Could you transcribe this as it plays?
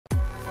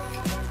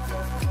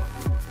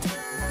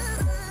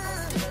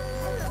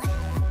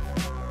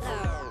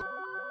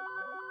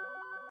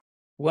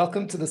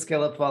Welcome to the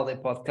Scale Up Valley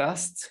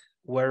podcast,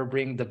 where we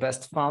bring the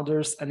best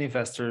founders and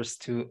investors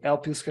to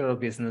help you scale your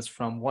business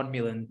from 1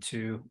 million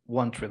to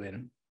 1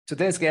 trillion.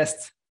 Today's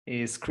guest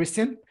is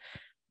Christian,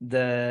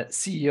 the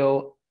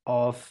CEO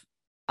of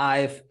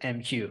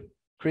HiveMQ.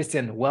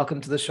 Christian, welcome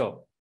to the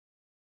show.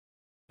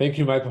 Thank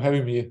you, Mike, for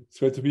having me. It's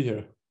great to be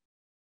here.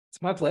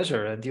 It's my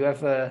pleasure. And you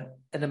have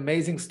an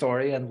amazing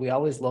story. And we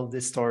always love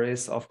these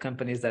stories of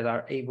companies that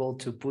are able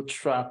to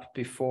bootstrap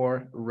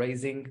before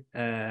raising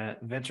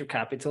venture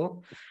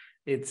capital.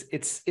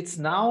 It's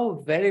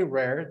now very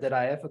rare that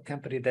I have a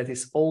company that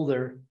is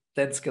older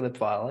than Scale Up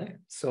Valley.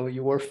 So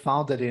you were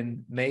founded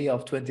in May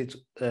of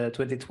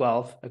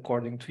 2012,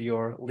 according to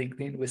your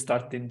LinkedIn. We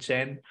started in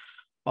Jan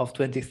of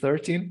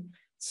 2013.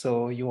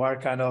 So you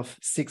are kind of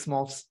 6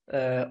 months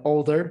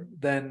older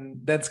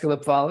than Scale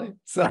Up Valley.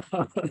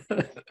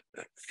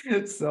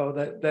 So,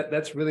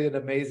 that's really an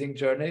amazing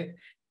journey.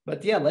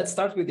 But yeah, let's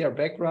start with your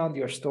background,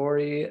 your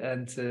story,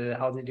 and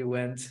how did you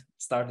went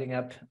starting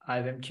up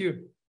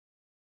HiveMQ?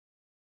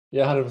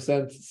 Yeah,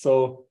 100%.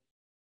 So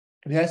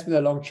it has been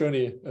a long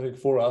journey, I think,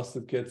 for us.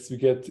 We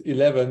get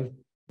 11,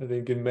 I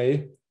think, in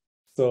May.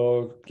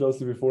 So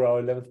closely before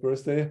our 11th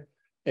birthday.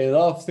 And a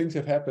lot of things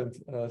have happened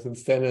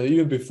since then. And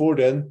even before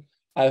then,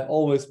 I've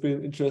always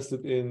been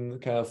interested in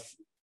kind of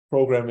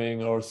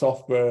programming or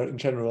software in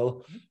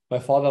general. My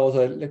father was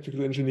an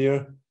electrical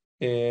engineer,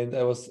 and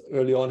I was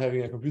early on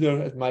having a computer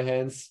at my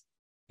hands.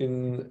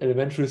 In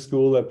elementary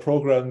school, I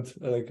programmed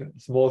like a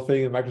small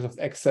thing in Microsoft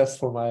Access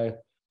for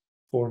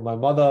my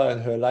mother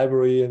and her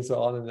library and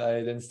so on. And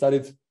I then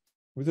studied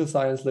computer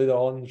science later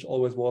on, which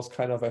always was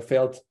kind of, I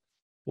felt,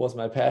 was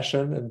my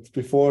passion. And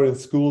before in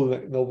school,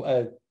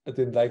 I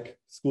didn't like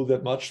school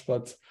that much,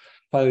 but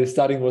finally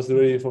studying was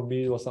really, for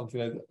me, was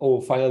something like,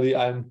 oh, finally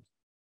I'm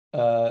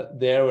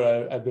there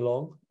where I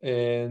belong.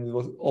 And it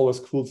was always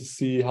cool to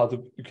see how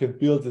you can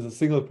build as a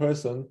single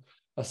person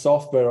a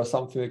software or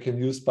something that can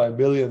be used by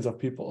millions of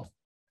people.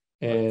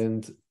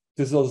 And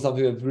this is also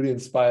something that really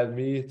inspired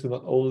me to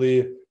not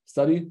only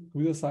study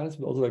computer science,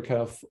 but also I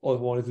kind of always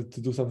wanted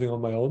to do something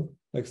on my own,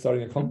 like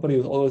starting a company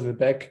was always in the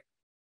back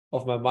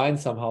of my mind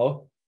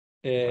somehow.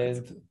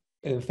 And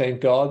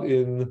thank God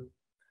in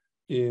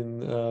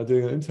doing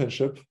an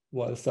internship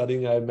while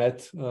studying, I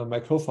met my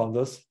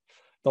co-founders,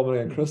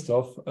 Dominic and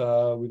Christoph.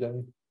 We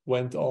then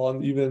went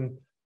on, even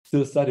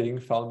still studying,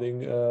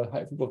 founding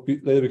what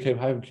later became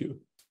HiveMQ.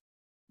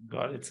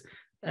 Got it.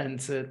 And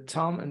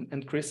Tom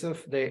and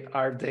Christoph,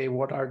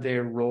 what are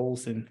their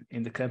roles in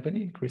the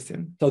company,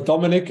 Christian? So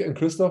Dominic and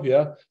Christoph,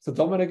 yeah. So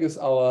Dominic is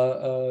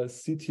our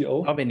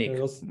CTO. Dominic,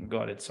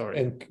 got it, sorry.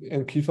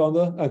 And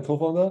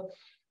co-founder.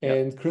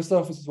 And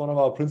Christoph is one of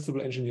our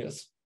principal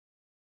engineers.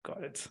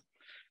 Got it.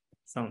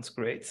 Sounds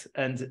great.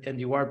 And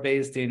you are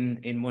based in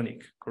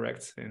Munich,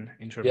 correct?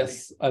 In Germany.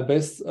 Yes, I'm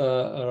based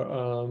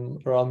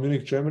around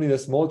Munich, Germany.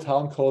 There's a small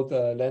town called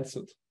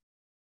Landshut.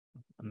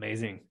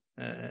 Amazing.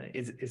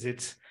 Is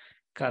it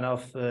kind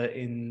of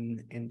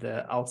in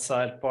the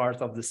outside part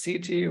of the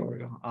city,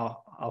 or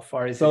how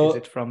far is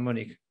it from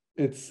Munich?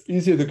 It's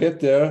easier to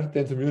get there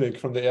than to Munich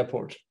from the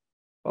airport.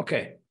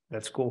 Okay,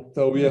 that's cool.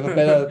 So we have a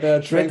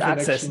better train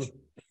connection. Access.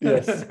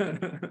 Yes,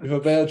 we have a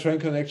better train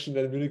connection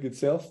than Munich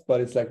itself,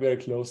 but it's like very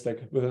close,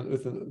 like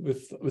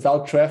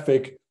without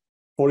traffic,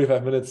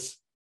 45 minutes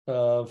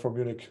from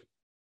Munich.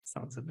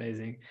 Sounds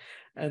amazing.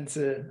 And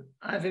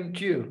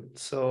HiveMQ,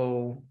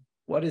 so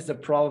what is the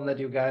problem that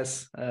you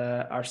guys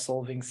are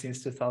solving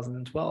since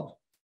 2012?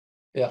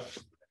 Yeah,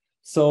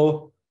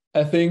 so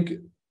I think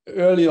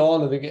early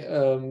on,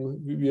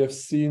 we have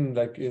seen,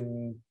 like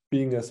in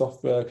being a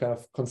software kind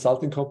of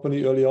consulting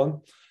company early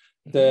on,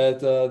 that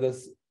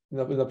there's in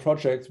the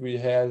project we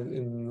had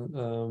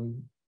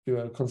we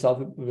were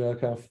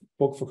kind of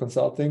booked for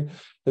consulting,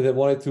 that they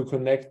wanted to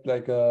connect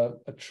like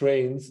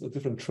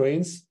different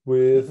trains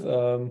with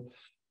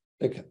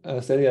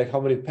saying like how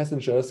many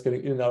passengers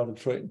getting in and out of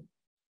the train.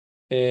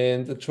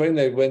 And the train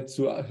went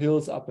to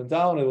hills up and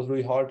down. It was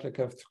really hard to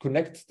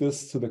connect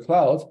this to the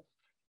cloud.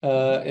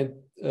 And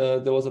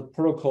there was a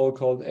protocol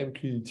called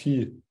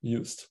MQTT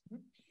used.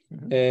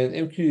 And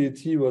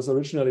MQTT was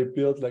originally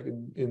built like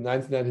in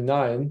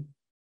 1999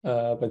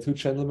 by 2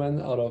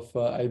 gentlemen out of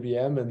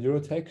IBM and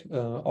Eurotech,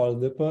 Arl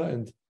Nipper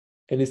and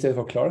Andy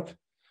Stanford Clark.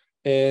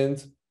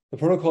 And the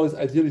protocol is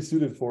ideally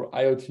suited for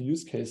IoT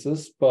use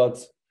cases, but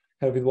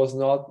there was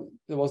not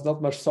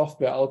much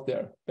software out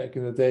there back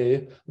in the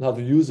day on how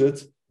to use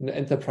it in an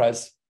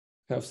enterprise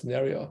kind of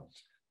scenario.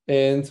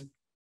 And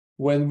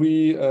when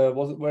we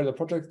were in the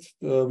project,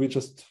 we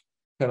just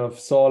kind of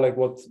saw like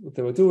what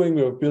they were doing.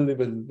 We were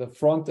building the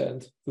front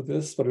end to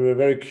this, but we were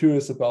very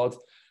curious about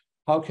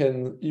how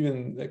can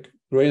even like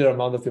greater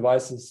amount of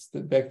devices.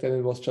 Back then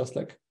it was just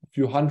like a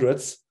few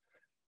hundreds,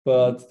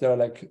 but there are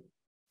like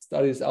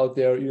studies out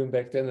there even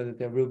back then that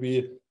there will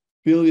be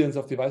billions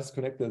of devices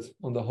connected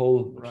on the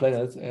whole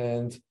planet.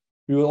 And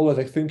we were always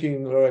like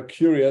thinking, we were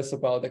curious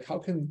about like how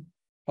can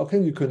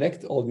you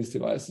connect all these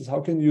devices? How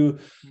can you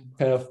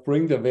kind of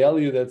bring the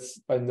value that's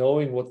by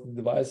knowing what the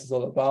device is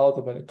all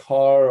about the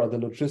car or the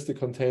logistic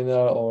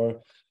container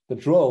or the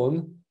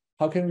drone?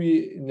 how can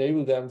we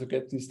enable them to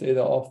get this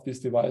data off these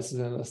devices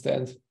and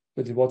understand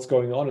really what's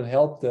going on and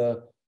help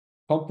the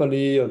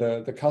company or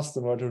the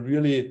customer to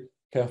really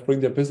kind of bring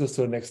their business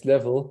to the next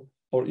level,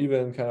 or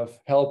even kind of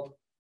help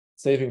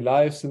saving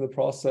lives in the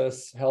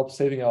process, help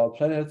saving our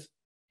planet,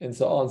 and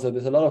so on. So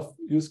there's a lot of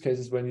use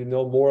cases when you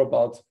know more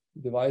about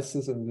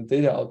devices and the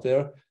data out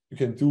there, you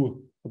can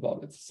do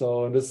about it.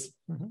 So this,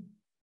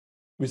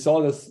 we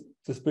saw this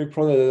big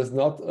problem that there's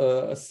not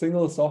a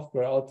single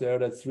software out there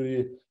that's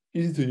really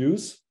easy to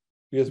use,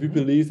 because we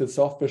believe that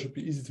software should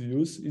be easy to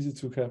use, easy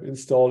to kind of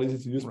install, easy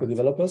to use by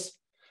developers,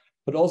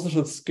 but also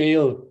should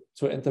scale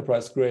to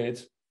enterprise grade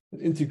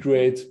and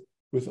integrate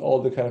with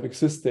all the kind of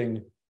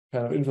existing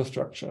kind of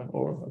infrastructure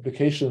or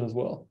application as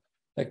well,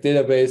 like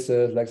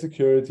databases, like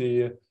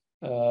security,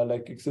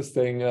 like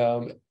existing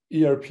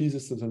ERP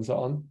systems and so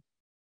on.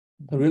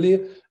 And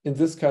really, in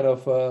this kind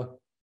of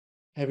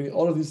having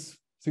all of these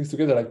things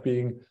together, like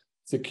being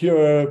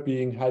secure,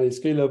 being highly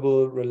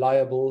scalable,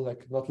 reliable,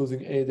 like not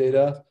losing any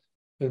data,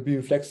 and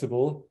being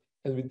flexible.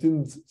 And we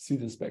didn't see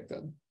this back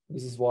then.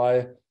 This is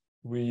why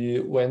we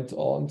went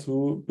on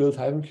to build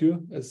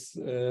HiveMQ as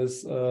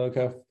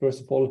kind of,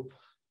 first of all,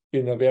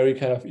 in a very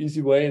kind of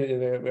easy way,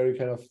 in a very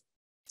kind of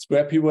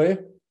scrappy way.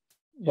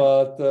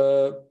 But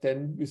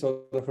then we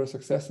saw the first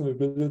success and we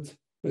built it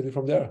really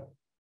from there.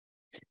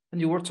 And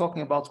you were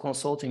talking about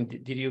consulting.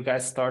 Did you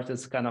guys start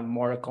as kind of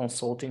more a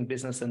consulting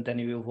business and then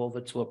you evolved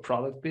it to a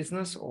product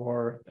business,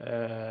 or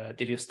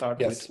did you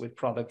start with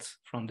products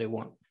from day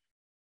one?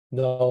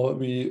 No,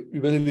 we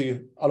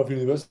basically out of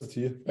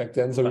university back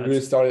then. So we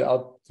really started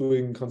out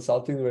doing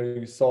consulting, where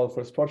we saw the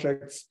first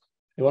projects.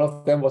 And one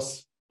of them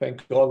was,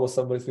 thank God, was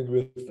somebody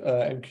with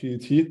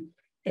MQTT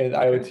and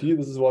IoT.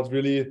 This is what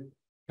really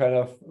kind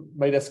of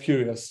made us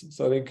curious.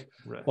 So I think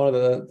one of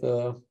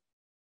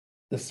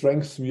the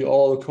strengths we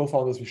all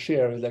co-founders we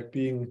share is like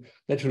being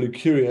naturally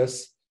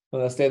curious,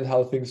 understand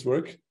how things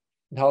work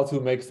and how to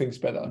make things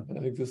better. And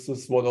I think this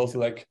is what also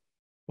like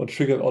what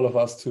triggered all of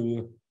us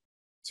to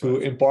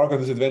embark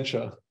on this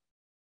adventure.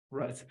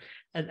 Right.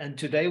 And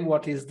today,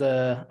 what is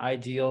the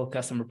ideal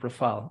customer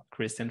profile,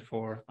 Christian,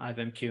 for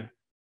HiveMQ?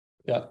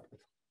 Yeah.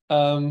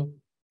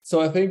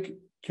 So I think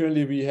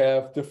currently we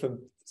have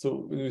different.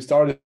 So when we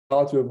started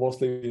out, we were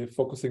mostly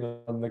focusing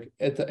on like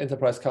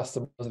enterprise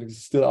customers. Like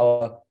it's still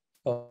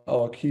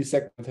our key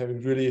segment,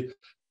 having really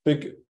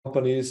big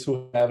companies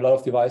who have a lot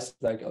of devices,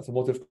 like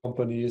automotive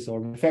companies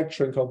or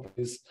manufacturing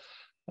companies,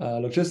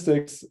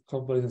 logistics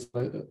companies,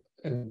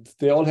 and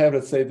they all have,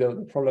 let's say,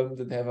 the problem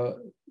that they have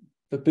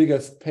the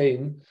biggest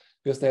pain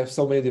because they have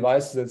so many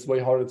devices. It's way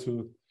harder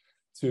to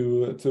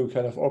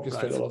kind of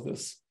orchestrate all of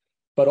this.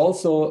 But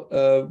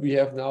also we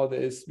have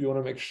nowadays, we want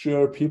to make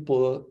sure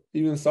people,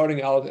 even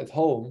starting out at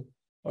home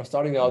or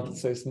starting out,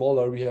 let's say,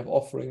 smaller, we have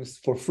offerings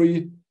for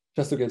free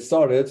just to get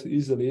started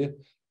easily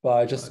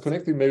by just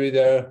connecting maybe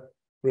their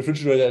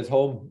refrigerator at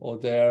home or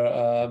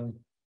their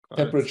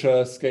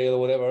temperature scale or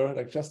whatever,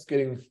 like just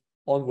getting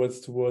onwards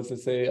towards,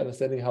 let's say,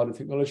 understanding how the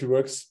technology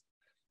works,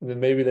 and then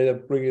maybe later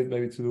bring it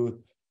maybe to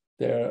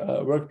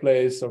their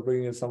workplace or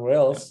bringing it somewhere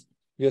else.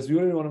 Because we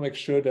really want to make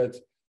sure that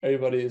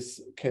everybody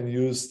can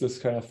use this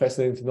kind of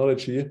fascinating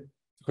technology,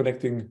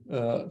 connecting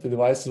the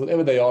devices,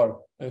 whatever they are.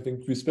 I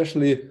think we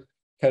especially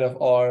kind of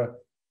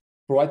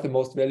provide the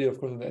most value, of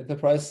course, in the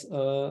enterprise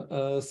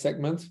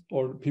segment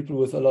or people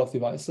with a lot of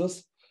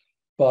devices.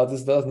 But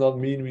this does not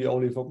mean we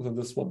only focus on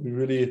this one. We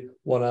really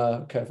want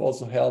to kind of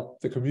also help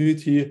the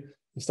community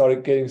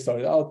getting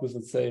started out with,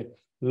 let's say,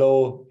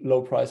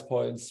 low price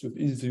points with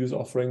easy to use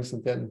offerings,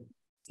 and then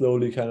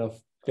slowly kind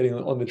of getting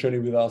on the journey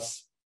with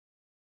us.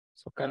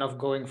 So kind of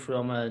going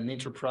from an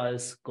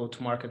enterprise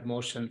go-to-market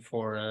motion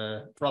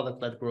for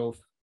product-led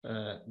growth,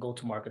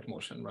 go-to-market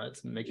motion, right?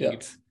 Making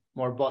it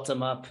more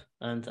bottom-up,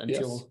 and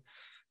until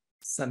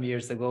some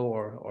years ago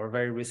or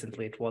very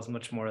recently, it was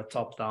much more a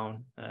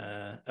top-down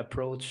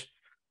approach.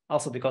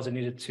 Also because we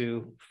needed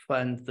to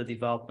fund the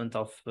development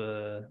of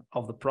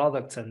the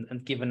product,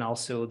 and given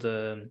also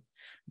the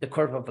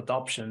curve of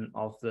adoption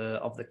of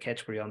the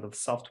category on the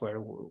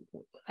software.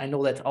 I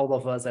know that all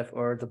of us have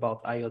heard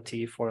about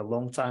IoT for a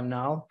long time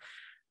now,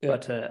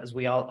 but as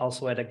we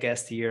also had a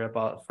guest here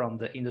from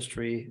the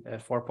industry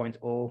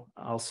 4.0,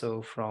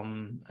 also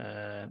from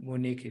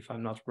Munich, if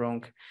I'm not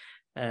wrong,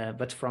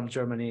 but from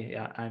Germany,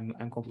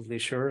 I'm completely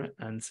sure.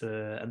 And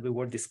we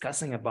were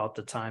discussing about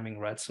the timing,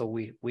 right? So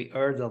we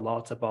heard a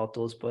lot about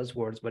those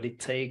buzzwords, but it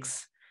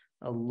takes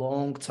a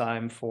long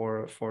time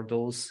for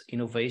those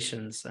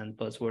innovations and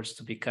buzzwords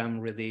to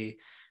become really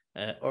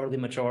early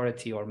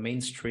majority or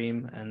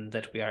mainstream, and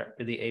that we are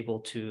really able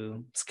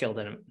to scale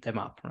them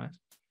up, right?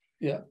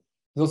 Yeah,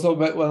 it's also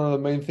one of the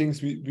main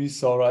things we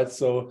saw, right?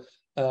 So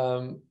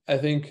I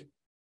think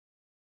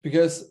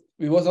because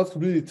we was not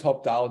completely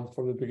top down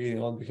from the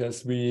beginning on,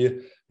 because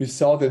we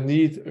saw the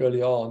need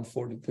early on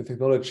for the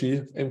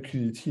technology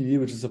MQTT,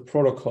 which is a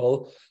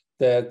protocol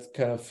that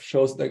kind of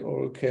shows like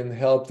or can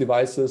help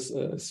devices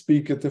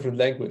speak a different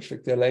language,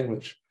 like their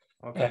language.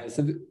 Okay.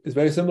 So it's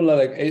very similar,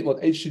 like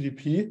what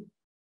HTTP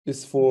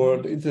is for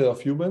the Internet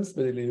of Humans,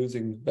 basically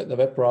using the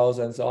web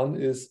browser and so on,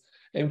 is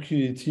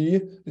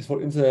MQTT is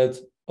for Internet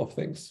of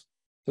Things.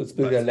 So it's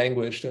basically a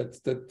language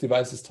that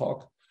devices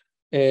talk.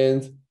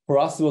 And for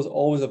us, it was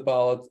always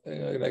about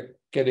like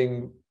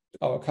getting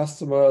our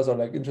customers or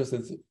like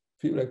interested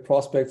people, like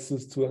prospects,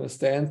 to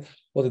understand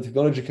what the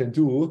technology can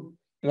do,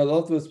 and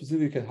not what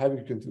specifically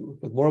HiveMQ can do,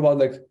 but more about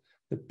like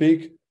the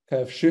big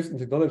kind of shift in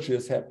technology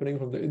that's happening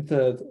from the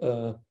Internet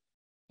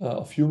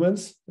of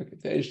humans, like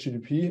the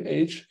HTTP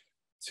age,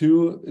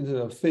 to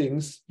Internet of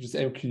Things, which is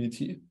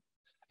MQTT.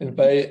 And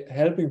by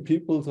helping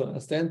people to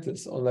understand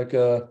this on like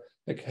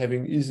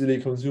having easily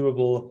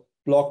consumable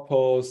blog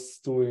posts,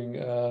 doing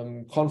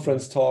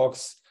conference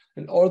talks,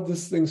 and all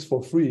these things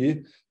for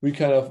free, we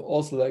kind of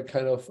also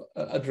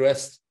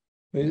addressed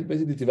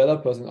basically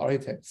developers and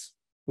architects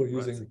who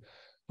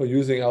are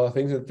using our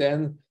things. And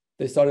then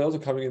they started also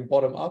coming in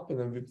bottom up, and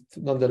then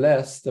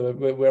nonetheless they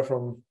were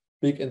from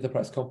big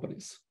enterprise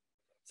companies.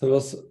 So it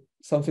was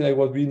something like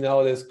what we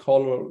nowadays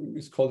call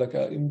like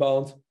an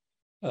inbound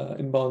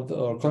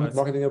or content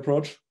marketing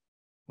approach.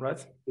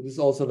 Right. This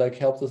also like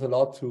helped us a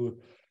lot to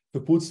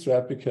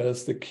bootstrap,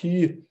 because the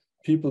key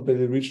people that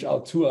reached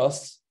out to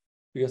us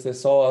because they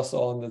saw us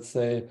on, let's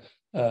say,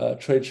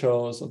 trade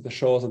shows or the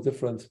shows or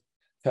different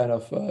kind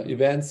of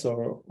events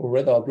or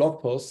read our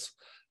blog posts,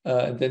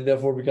 and then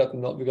therefore we got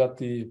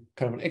the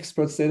kind of an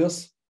expert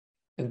status,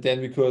 and then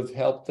we could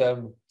help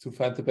them to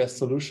find the best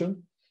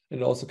solution,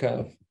 and also kind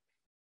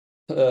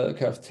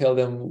of tell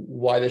them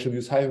why they should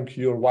use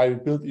HiveMQ or why we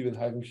built even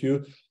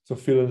HiveMQ, to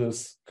fill in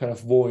this kind of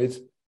void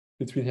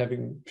between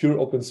having pure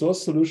open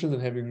source solutions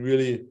and having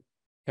really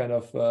kind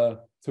of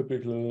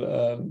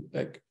typical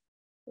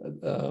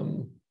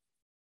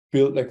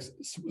build like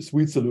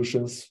sweet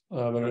solutions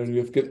where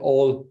you get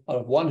all out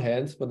of one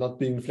hand, but not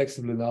being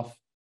flexible enough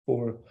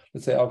for,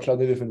 let's say, our cloud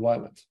native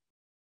environment.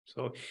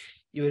 So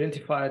you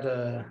identified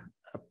a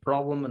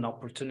problem, an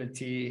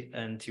opportunity,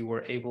 and you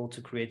were able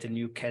to create a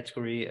new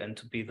category and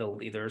to be the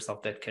leaders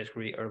of that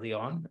category early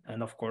on.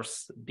 And of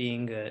course,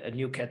 being a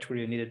new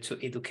category, you needed to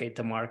educate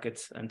the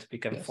market and to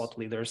become thought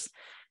leaders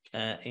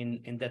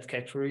in that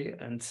category.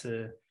 And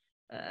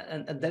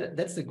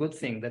that's the good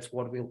thing. That's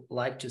what we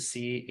like to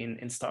see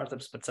in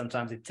startups, but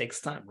sometimes it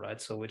takes time,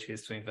 right? So which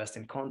is to invest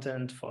in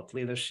content, thought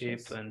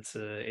leadership, and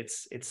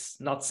it's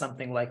not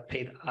something like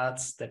paid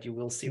ads that you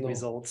will see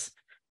results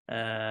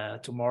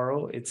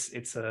tomorrow.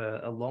 It's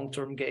a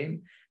long-term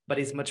game, but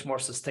it's much more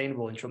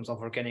sustainable in terms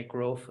of organic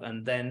growth.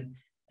 And then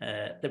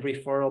the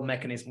referral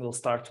mechanism will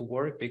start to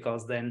work,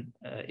 because then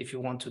if you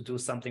want to do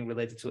something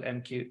related to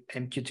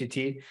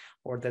MQTT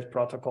or that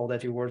protocol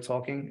that you were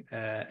talking,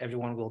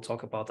 everyone will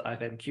talk about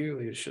HiveMQ.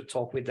 You should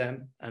talk with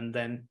them, and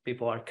then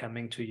people are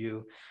coming to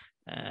you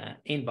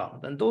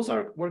inbound. And those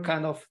were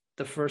kind of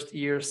the first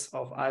years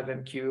of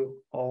HiveMQ,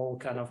 all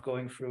kind of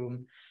going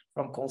from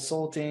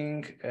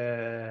consulting,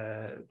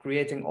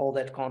 creating all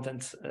that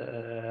content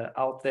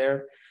out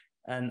there,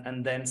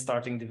 and then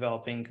starting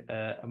developing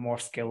a more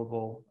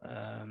scalable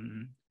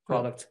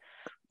product.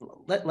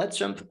 Let's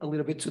jump a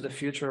little bit to the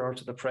future or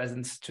to the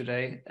present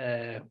today.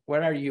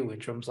 Where are you in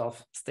terms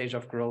of stage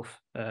of growth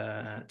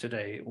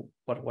today?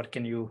 What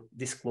can you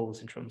disclose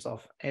in terms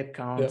of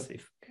headcount,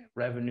 if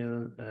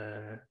revenue,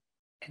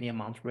 any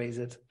amount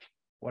raised,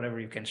 whatever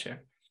you can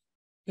share?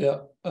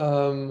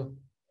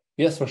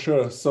 Yes, for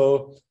sure.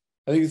 So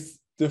I think it's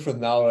different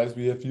now, right?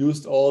 We have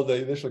used all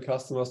the initial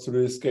customers to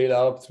really scale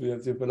up. We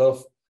have a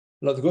lot.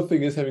 The good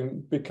thing is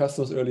having big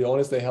customers early on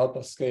is they help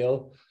us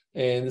scale,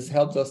 and this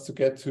helped us to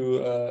get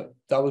to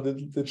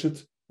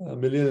double-digit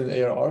million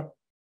in ARR,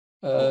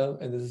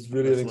 and this is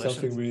really, I think,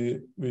 something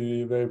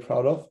we're very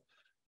proud of.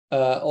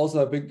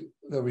 Also,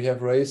 we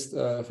have raised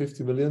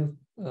 50 million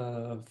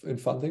in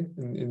funding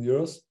in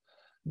euros.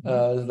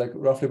 Like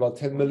roughly about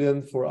 10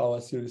 million for our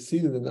Series C,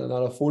 and then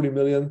another 40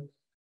 million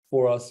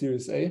for our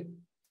Series A.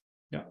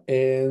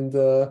 And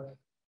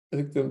I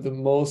think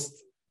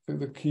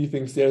the key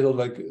things there is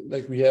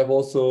like we have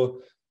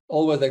also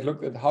always like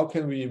looked at how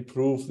can we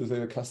improve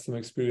the customer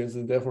experience,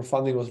 and therefore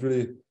funding was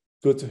really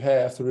good to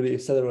have to really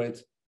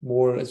accelerate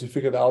more as we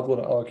figured out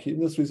what our key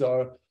industries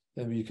are,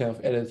 and we kind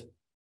of added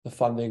the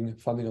funding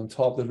on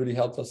top that really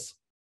helped us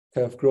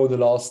kind of grow the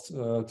last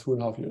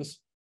 2.5 years.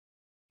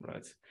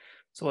 Right.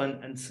 So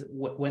and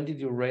when did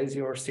you raise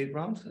your seed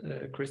round,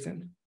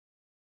 Christian?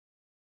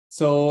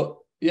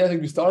 So I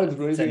think we started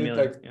raising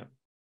it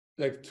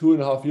like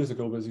 2.5 years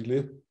ago,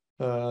 basically.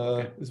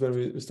 Is when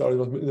we started. It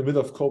was in the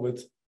middle of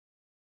COVID.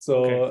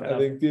 So I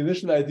think the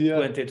initial idea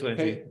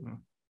 2020.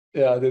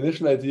 The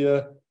initial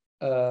idea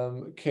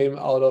came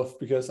out of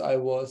because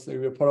we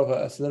were part of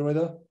an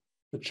accelerator,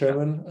 the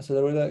German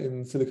accelerator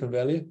in Silicon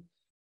Valley.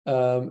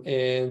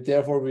 And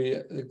therefore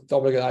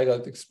Dominic and I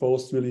got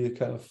exposed really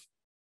kind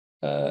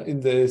of in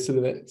the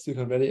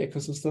Silicon Valley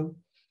ecosystem.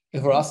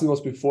 And for us, it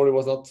was before, it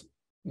was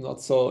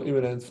not so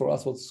imminent for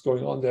us what's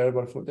going on there,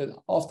 but then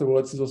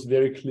afterwards, it was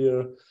very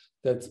clear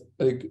that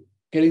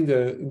getting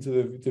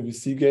into the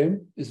VC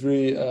game is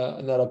really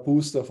another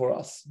booster for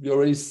us. We're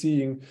already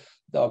seeing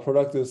that our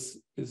product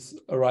is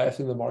arrived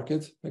in the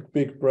market. Like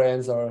big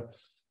brands are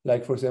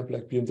like, for example,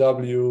 like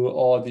BMW,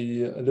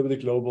 Audi, Liberty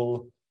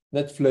Global,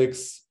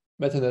 Netflix,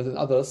 Metanet, and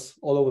others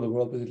all over the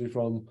world, basically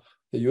from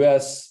the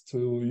US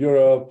to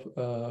Europe,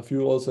 a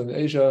few also in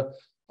Asia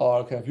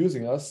are kind of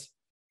using us.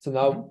 So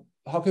now,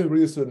 how can we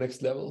bring this to the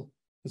next level?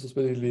 This was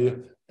basically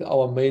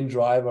our main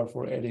driver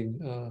for adding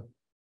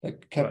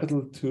like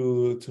capital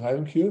to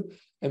HiveMQ,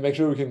 and make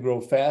sure we can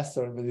grow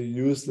faster and really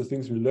use the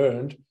things we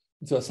learned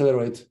to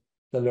accelerate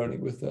the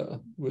learning with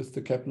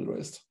the capital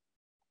raised.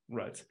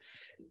 Right.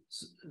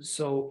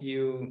 So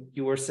you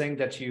were saying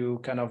that you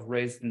kind of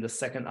raised in the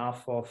second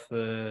half of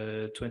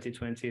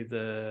 2020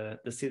 the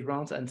seed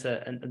round,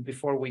 and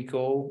before we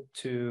go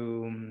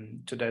to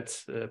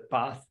that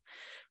path,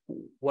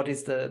 what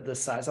is the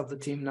size of the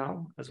team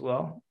now as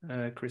well,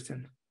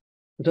 Christian?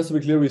 Just to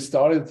be clear, we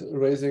started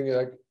raising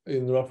like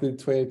in roughly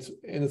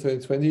end of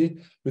 2020.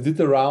 We did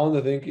the round,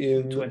 I think,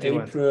 in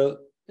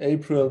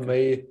April,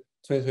 May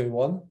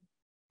 2021,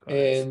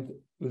 and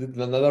we did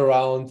another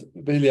round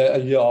basically a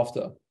year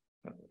after.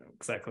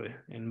 Exactly,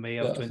 in May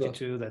of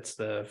 22. That's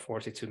the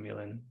 42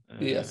 million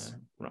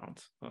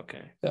round.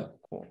 Okay. Yeah.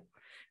 Cool.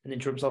 And in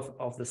terms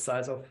of the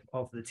size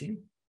of the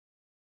team,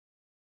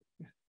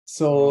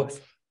 so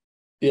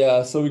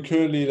so we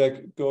currently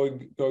like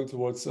going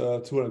towards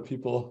 200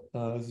 people.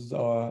 This is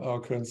our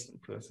current.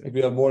 Like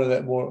we have more than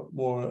that,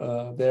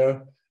 more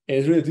there. And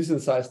it's really a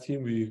decent sized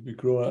team. We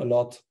grew a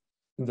lot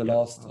in the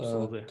last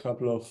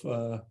couple of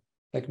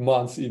like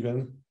months,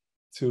 even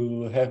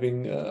to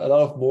having a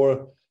lot of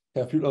more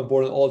people on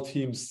board in all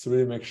teams to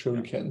really make sure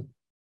we can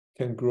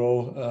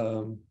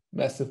grow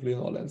massively in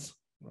all ends.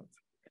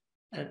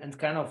 And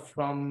kind of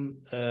from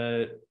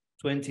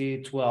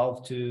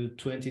 2012 to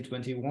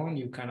 2021,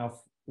 you kind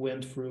of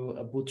went through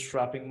a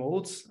bootstrapping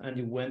mode, and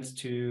you went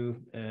to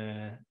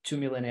 2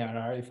 million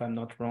ARR, if I'm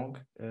not wrong,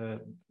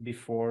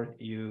 before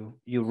you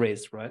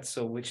raised, right?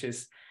 So which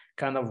is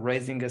kind of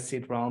raising a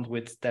seed round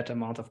with that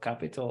amount of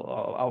capital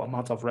or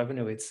amount of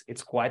revenue.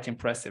 It's quite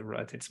impressive,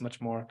 right? It's much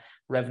more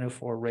revenue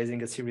for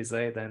raising a Series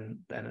A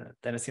than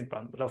a seed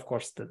round. But of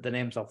course, the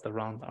names of the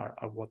round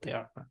are what they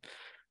are. Right?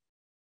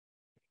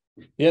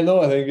 Yeah,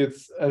 no, I think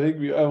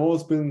I've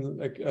always been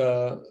like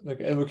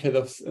advocate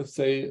of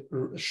say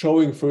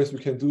showing first we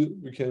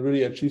can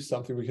really achieve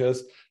something,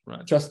 because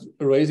just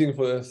raising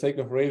for the sake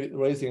of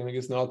raising, I think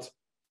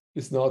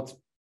is not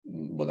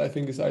what I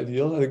think is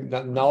ideal. I think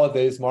that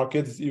nowadays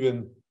market is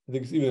even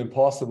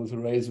impossible to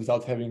raise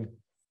without having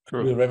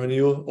real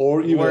revenue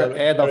or even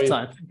ahead of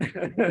time.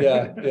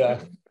 yeah.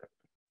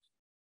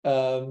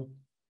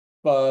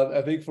 But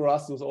I think for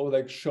us, it was always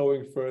like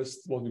showing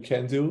first what we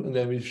can do, and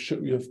then we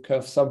have kind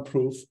of some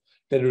proof,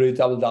 then really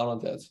double down on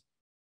that.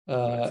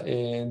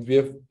 And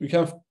we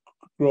kind of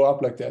grow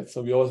up like that.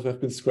 So we always have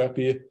been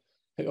scrappy,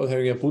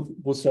 having a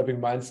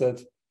bootstrapping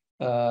mindset,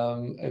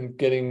 and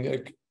getting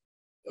like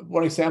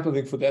one example I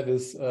think for that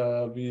is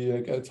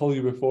like I told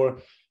you before,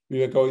 we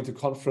were going to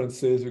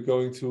conferences, we're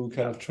going to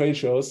kind of trade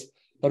shows,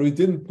 but we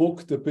didn't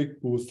book the big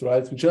booth,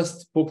 right? We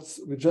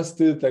just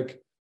did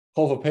like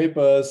call for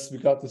papers, we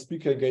got the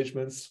speaker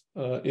engagements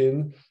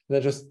and I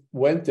just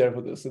went there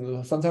for this.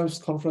 And sometimes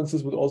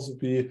conferences would also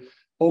be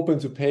open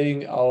to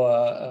paying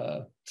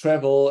our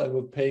travel, and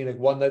would paying like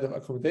one night of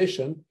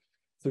accommodation.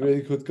 So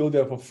we could go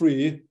there for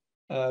free,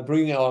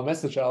 bringing our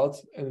message out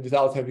and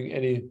without having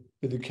any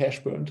cash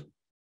burned.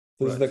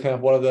 So this is the kind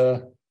of one of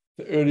the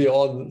early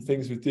on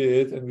things we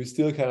did, and we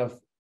still kind of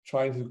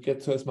trying to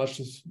get to as much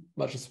as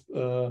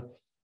call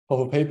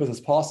for papers as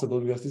possible,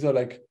 because these are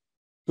like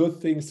good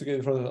things to get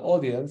in front of an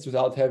audience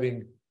without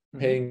having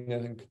paying, I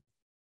think,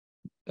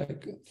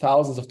 like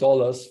thousands of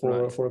dollars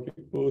for a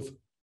big booth.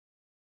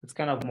 It's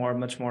kind of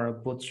much more a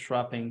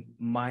bootstrapping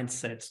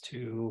mindset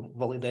to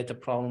validate the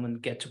problem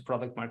and get to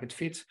product market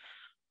fit.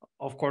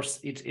 Of course,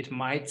 it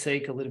might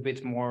take a little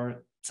bit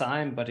more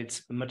time, but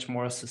it's much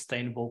more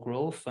sustainable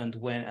growth.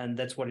 And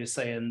that's what you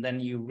say. And then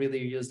you really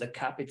use the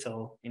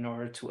capital in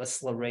order to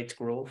accelerate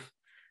growth,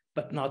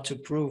 but not to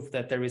prove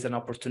that there is an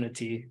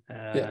opportunity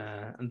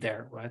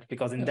there, right?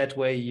 Because in that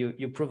way,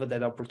 you prove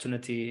that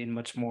opportunity in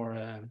much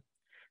more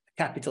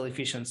capital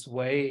efficient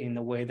way, in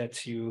a way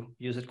that you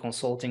use it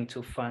consulting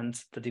to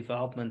fund the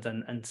development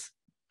and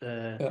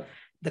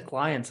the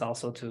clients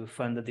also to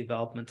fund the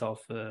development of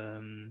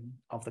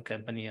the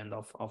company and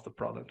of the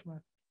product, right?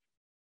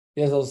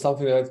 Yes, also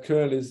something that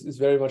currently is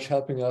very much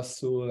helping us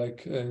to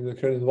like in the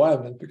current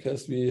environment,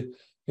 because we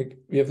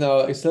have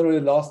now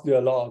accelerated last year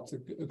a lot,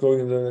 going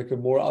into like a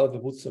more out of the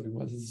bootstrapping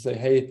mindset to say,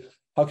 hey,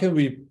 how can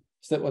we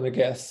step on the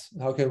gas?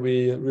 How can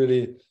we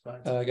really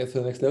get to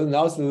the next level?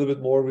 Now it's a little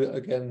bit more,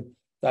 again,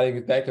 dialing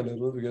it back a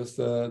little, because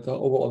the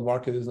overall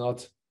market is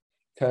not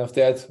kind of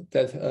that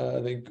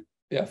I think,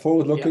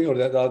 forward looking or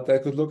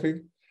that good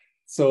looking.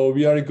 So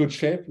we are in good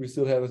shape. We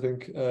still have, I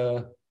think,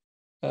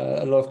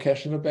 a lot of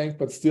cash in the bank,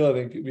 but still, I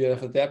think we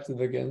have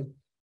adapted again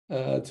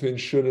to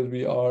ensure that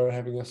we are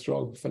having a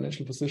strong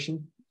financial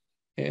position.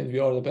 And we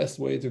are the best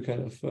way to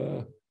kind of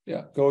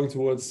going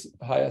towards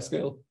higher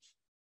scale.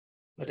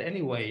 But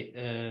anyway,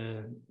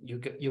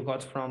 you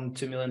got from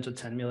 2 million to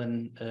 10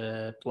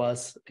 million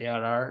plus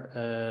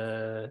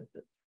ARR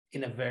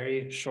in a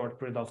very short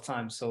period of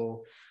time.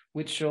 So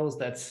which shows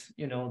that,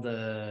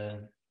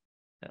 the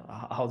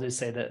how do you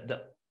say that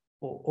the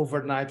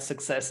overnight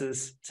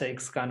successes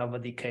takes kind of a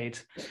decade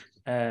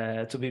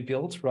to be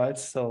built, right?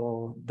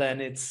 So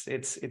then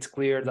it's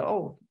clear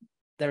that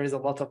there is a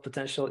lot of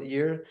potential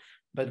here,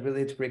 but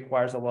really it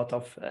requires a lot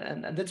of,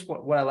 and that's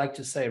what I like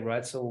to say,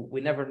 right? So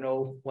we never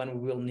know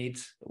when we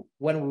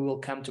will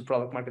come to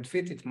product market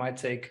fit. It might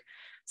take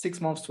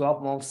 6 months,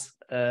 12 months,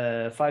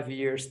 5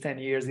 years, 10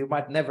 years. You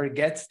might never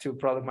get to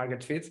product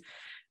market fit.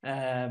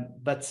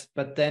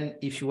 But then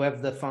if you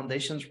have the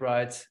foundations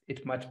right,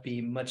 it might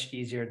be much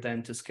easier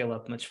than to scale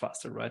up much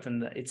faster, right?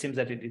 And it seems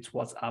that it's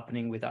what's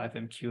happening with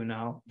HiveMQ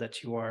now,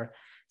 that you are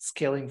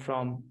scaled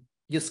from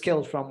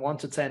 1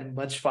 to 10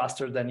 much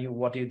faster than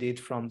what you did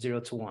from 0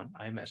 to 1,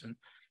 I imagine.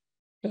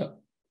 Yeah,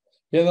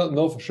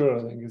 no, for sure.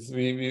 I think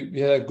we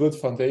had a good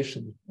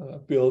foundation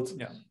built,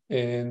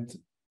 and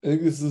I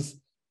think this is,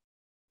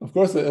 of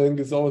course, I think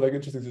it's always like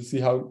interesting to see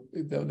how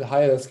the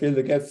higher the scale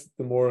it gets,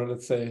 the more,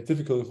 let's say,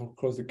 difficult, of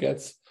course, it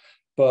gets.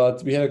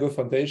 But we had a good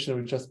foundation.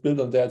 We just built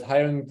on that.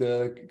 Hiring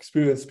the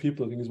experienced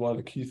people, I think, is one of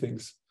the key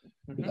things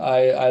that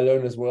I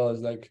learned as well.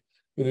 Is like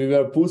when we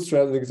were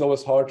bootstrapped, I think it's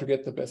always hard to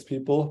get the best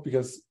people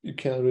because you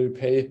can't really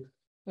pay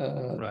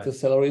the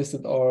salaries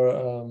that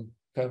are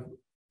kind of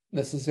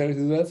necessary to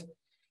do that.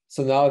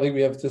 So now I think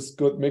we have this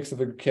good mix of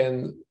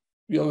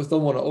we always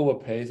don't want to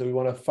overpay. So we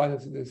want to find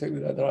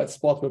exactly at the right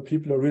spot where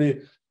people are really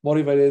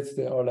motivated,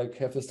 they are like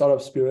have the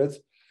startup spirit,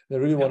 they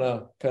really want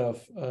to kind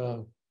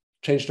of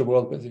change the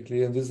world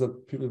basically, and this is the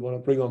people we want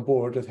to bring on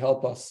board that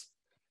help us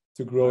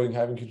to growing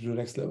HiveMQ to the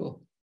next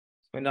level.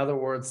 In other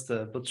words,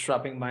 the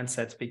bootstrapping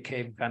mindset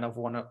became kind of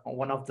one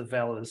of the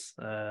values,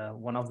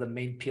 one of the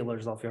main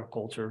pillars of your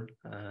culture.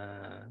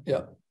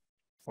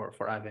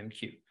 For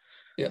HiveMQ.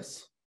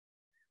 Yes.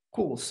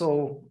 Cool.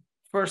 So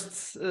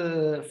first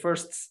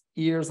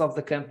years of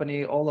the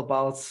company, all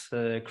about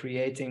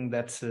creating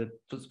that,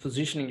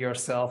 positioning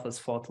yourself as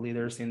thought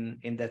leaders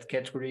in that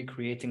category,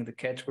 creating the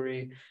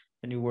category,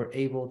 and you were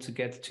able to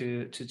get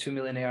to 2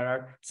 million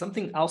ARR.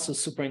 Something also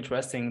super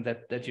interesting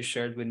that you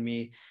shared with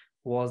me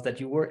was that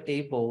you were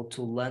able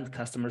to land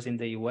customers in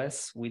the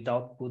US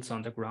without boots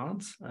on the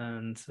ground.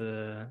 And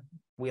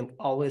we'll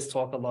always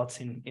talk a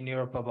lot in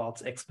Europe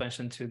about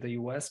expansion to the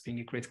US being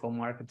a critical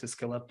market to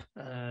scale up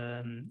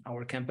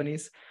our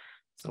companies.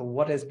 So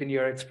what has been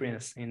your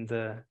experience in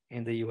the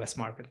US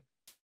market?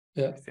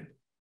 Yeah.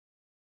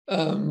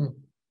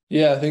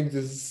 I think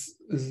this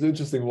is an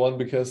interesting one,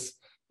 because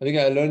I think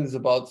I learned this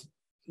about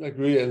like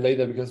really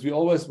later, because we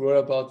always were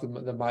about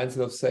the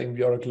mindset of saying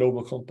we are a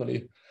global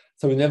company.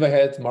 So we never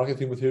had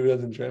marketing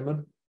materials in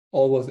German,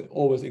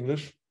 always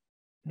English.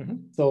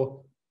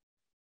 So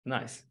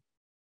nice.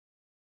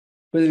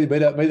 Basically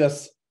made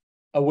us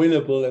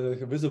available and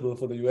visible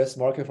for the US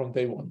market from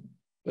day one.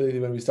 Basically,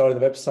 when we started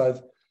the website,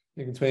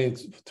 I think in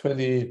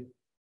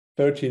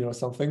 2013 or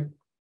something.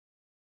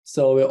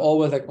 So we're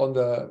always like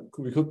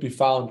we could be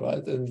found,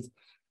 right? And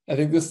I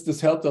think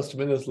this helped us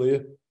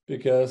tremendously,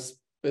 because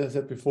as I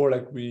said before,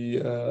 like we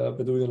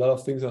were doing a lot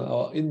of things on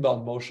our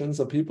inbound motion.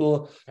 So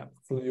people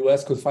from the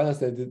US could find us.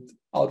 They did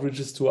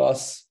outreaches to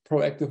us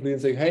proactively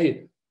and saying,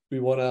 hey, we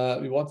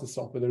want this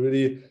software. They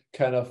really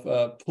kind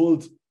of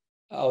pulled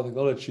our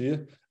technology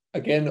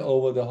again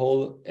over the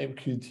whole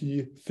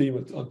MQT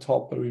theme on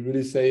top, where we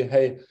really say,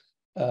 hey,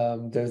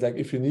 there's like,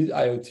 if you need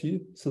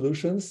IoT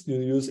solutions, you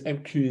use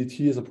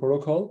MQT as a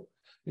protocol.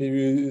 If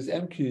you use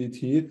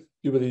MQT,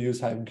 you will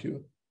use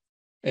HiveMQ.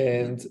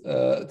 And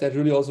that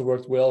really also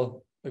worked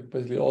well, like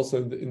basically also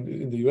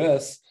in the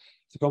US.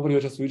 The company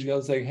was just reaching out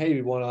and saying, hey,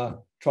 we want to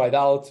try it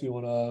out. We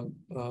want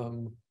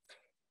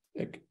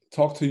to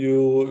talk to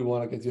you. We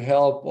want to get you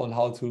help on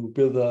how to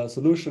build a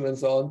solution and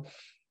so on.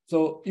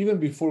 So even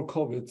before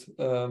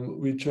COVID,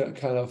 we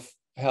kind of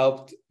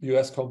helped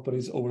US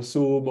companies over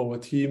Zoom, over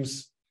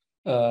Teams,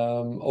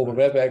 over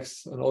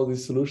WebEx, and all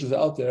these solutions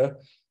out there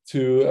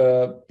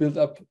to build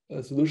up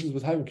solutions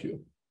with HiveMQ.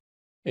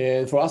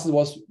 And for us, it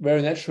was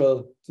very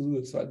natural to do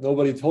this, right?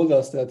 Nobody told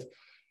us that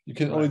you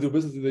can only do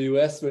business in the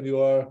US when you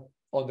are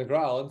on the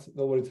ground.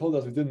 Nobody told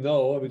us. We didn't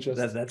know. We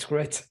just that's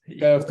great.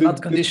 Kind of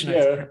not conditioned.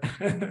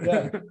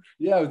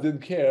 Yeah, we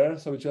didn't care.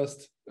 So we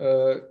just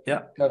kind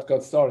of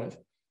got started.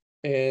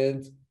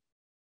 And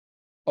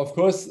of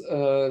course,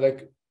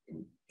 like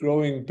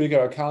growing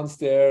bigger accounts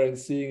there and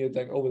seeing it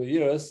like over the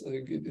years, I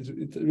think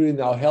it really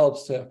now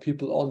helps to have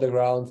people on the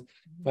ground.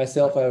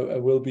 Myself, I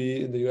will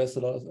be in the US a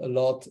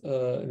lot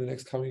in the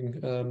next coming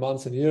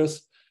months and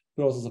years.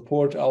 We also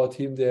support our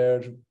team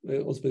there,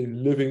 also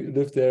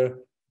live there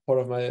part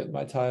of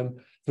my time,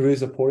 so really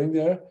supporting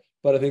there.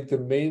 But I think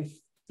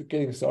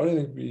getting started, I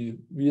think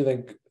we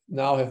think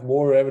now have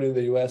more revenue in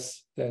the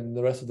US than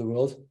the rest of the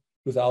world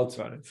without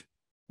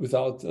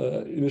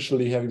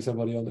initially having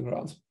somebody on the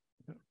ground.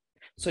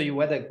 So you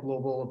had a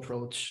global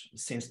approach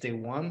since day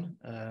one,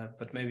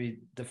 but maybe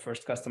the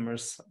first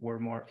customers were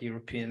more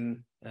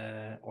European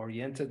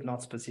oriented,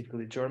 not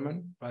specifically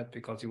German, right?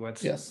 Because you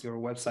had your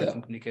website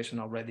and communication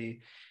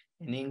already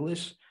in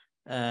English.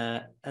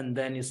 And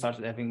then you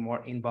started having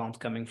more inbound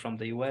coming from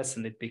the US,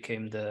 and it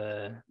became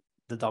the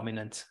the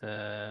dominant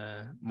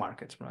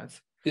market, right?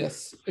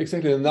 Yes,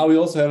 exactly. And now we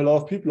also have a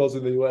lot of people also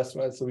in the US,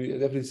 right? So we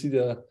definitely see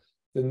the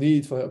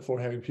need for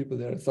having people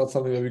there. It's not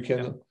something that we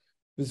can,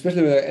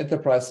 especially with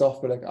enterprise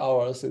software like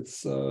ours,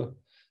 it's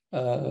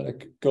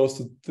like goes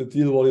to the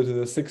deal volume to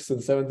the 6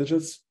 and 7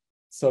 digits.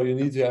 So you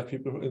need to have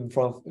people in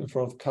front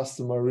of the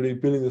customer, really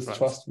building this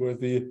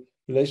trustworthy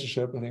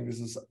relationship. I think this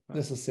is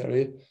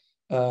necessary.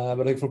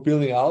 But I think for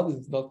building out,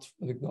 it's not,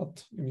 I think,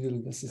 not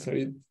immediately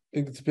necessary.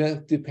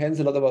 It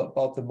depends a lot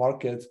about the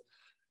market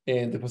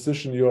and the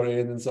position you're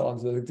in and so on.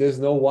 So there's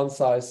no one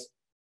size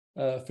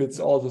fits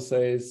all to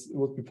say it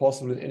would be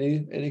possible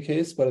in any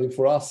case. But I think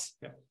for us,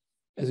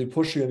 as we're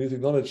pushing a new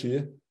technology,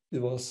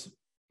 it was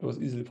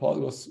easily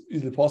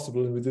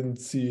possible, and we didn't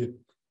see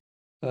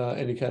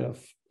any kind of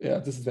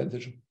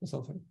disadvantage or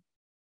something.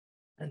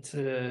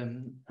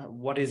 And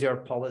what is your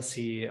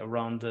policy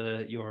around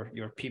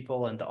your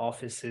people and the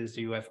offices?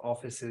 Do you have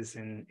offices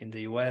in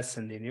the US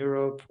and in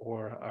Europe,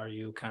 or are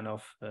you kind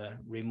of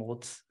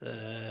remote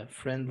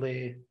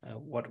friendly?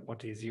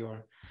 What is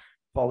your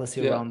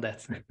policy around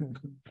that?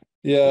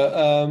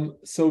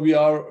 So we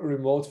are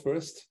remote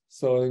first.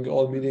 So I think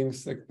all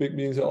meetings, like big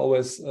meetings, are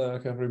always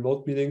kind of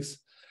remote meetings.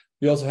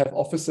 We also have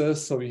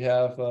offices. So we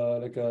have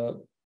like a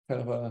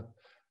kind of a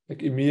like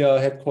EMEA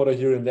headquarter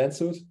here in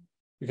Landshut.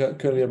 We're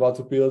currently about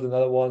to build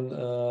another one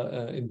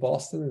in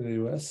Boston, in the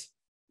US.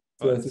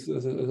 So this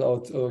is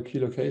our key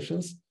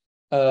locations.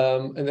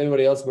 And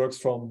everybody else works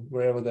from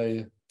wherever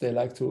they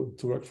like to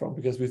work from,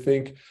 because we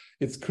think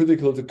it's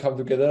critical to come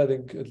together, I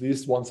think, at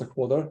least once a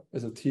quarter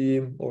as a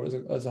team or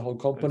as a whole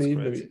company,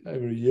 maybe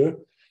every year,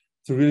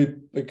 to really,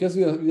 because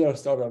we are a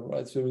startup,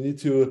 right? So we need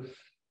to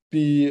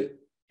be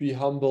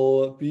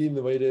humble, be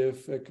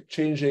innovative, like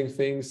changing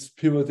things,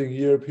 pivoting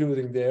here,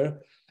 pivoting there.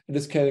 And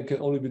this can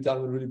only be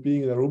done with really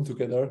being in a room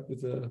together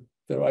with the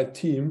right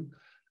team.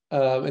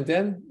 And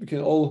then we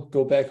can all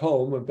go back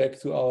home and back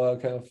to our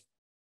kind of,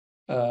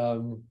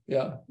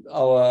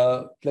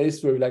 our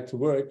place where we like to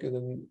work. And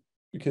then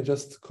we can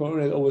just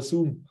coordinate over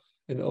Zoom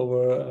and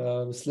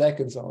over Slack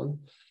and so on.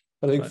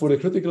 But I think for the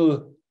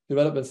critical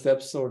development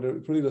steps or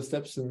the critical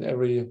steps in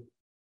every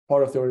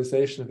part of the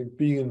organization, I think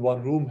being in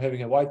one room,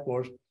 having a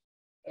whiteboard,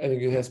 I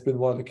think it has been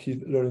one of the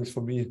key learnings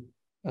for me,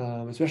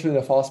 especially in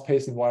a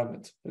fast-paced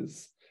environment.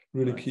 Is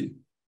really key.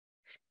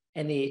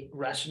 Any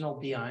rationale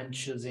behind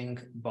choosing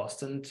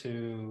Boston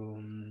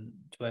to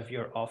have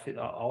your office?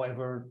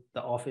 However,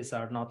 the office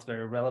are not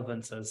very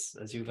relevant as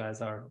you guys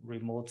are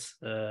remote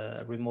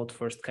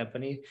first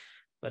company.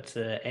 But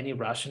any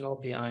rationale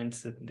behind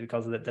it?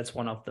 Because that's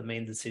one of the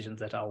main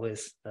decisions that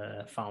always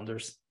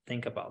founders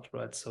think about,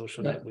 right? So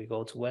should we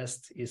go to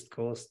West, East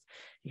Coast?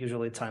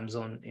 Usually time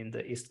zone in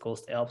the East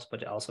Coast helps,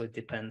 but also it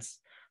depends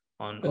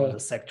on the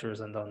sectors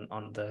and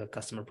on the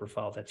customer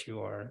profile that you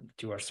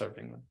are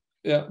serving.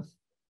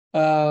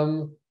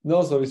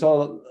 No, so we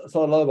saw a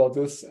lot about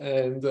this,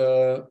 and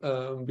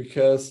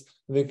because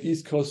I think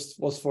East Coast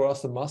was for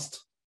us a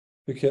must,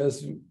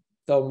 because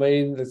our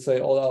main, let's say,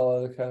 all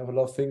our kind of a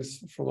lot of things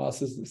from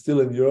us is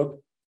still in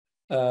Europe.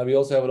 We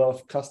also have a lot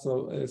of customer,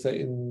 let's say,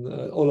 in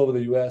all over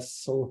the US.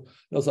 So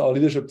also our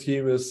leadership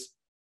team is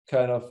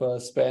kind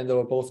of spanned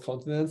over both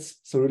continents.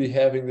 So really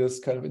having this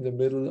kind of in the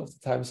middle of the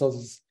time zones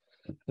is,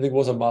 I think,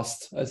 was a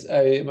must. As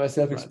I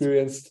myself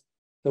experienced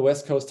the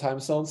West Coast time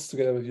zones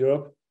together with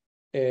Europe,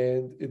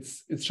 and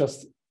it's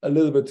just a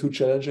little bit too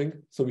challenging.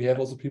 So we have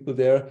also people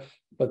there,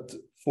 but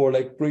for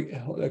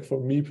for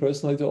me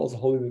personally to also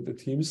holding the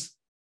teams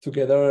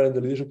together and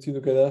the leadership team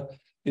together,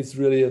 it's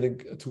really, I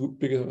think, too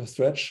big of a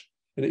stretch.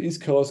 And the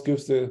East Coast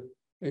gives the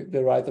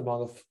right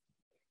amount of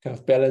kind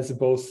of balance in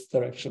both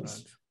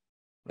directions.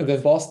 And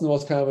then Boston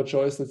was kind of a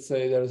choice. Let's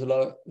say there's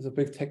a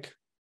big tech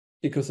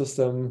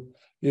ecosystem.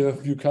 You have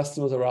a few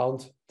customers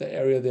around the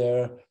area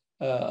there.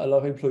 A lot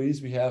of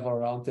employees we have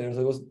around there. So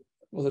it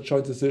was a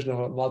joint decision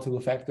of multiple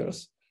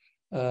factors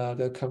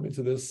that come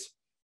into this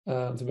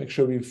to make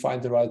sure we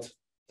find the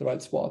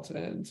right spot.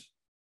 And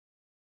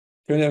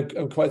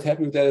I'm quite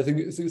happy with that. I think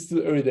it's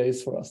still early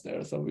days for us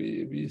there, so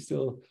we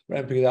still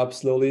ramping it up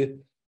slowly.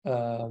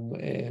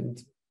 And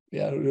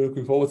we're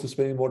looking forward to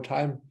spending more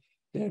time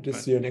there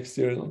this year, next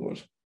year, and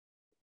onward.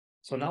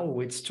 So now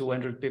with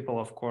 200 people,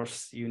 of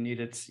course, you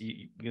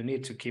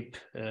need to keep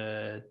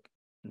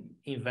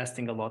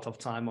investing a lot of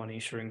time on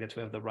ensuring that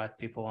we have the right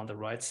people on the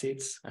right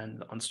seats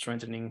and on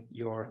strengthening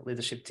your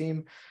leadership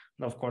team.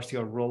 And of course,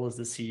 your role as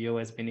the CEO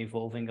has been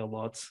evolving a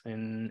lot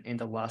in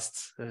the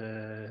last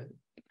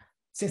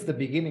since the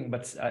beginning,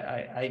 but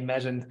I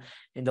imagined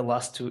in the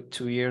last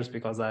two years,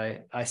 because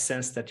I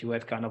sensed that you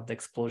had kind of the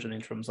explosion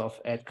in terms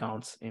of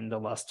headcounts in the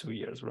last 2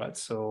 years, right?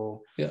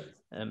 So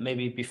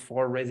maybe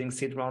before raising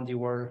seed round, you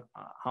were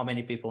how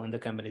many people in the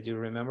company? Do you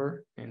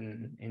remember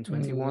in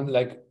 21?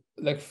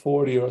 Like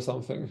 40 or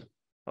something.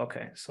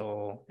 Okay,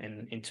 so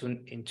in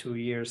 2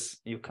 years,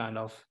 you kind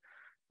of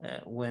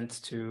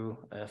went to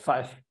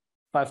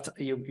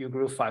you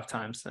grew 5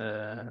 times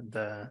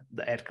the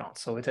headcount.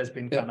 So it has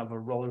been kind of a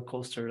roller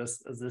coaster as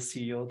the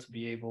CEO to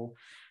be able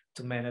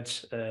to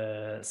manage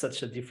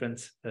such a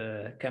different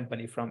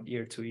company from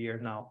year to year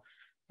now.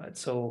 right?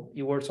 So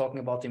you were talking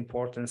about the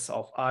importance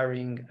of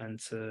hiring and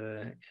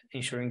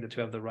ensuring that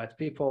you have the right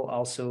people,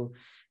 also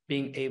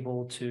being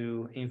able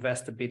to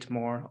invest a bit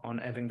more on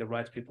having the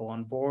right people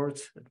on board,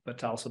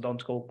 but also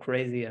don't go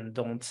crazy and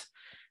don't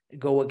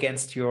go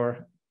against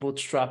your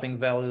bootstrapping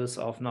values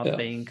of not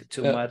paying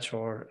too much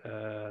or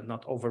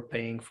not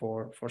overpaying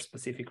for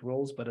specific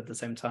roles, but at the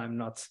same time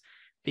not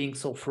being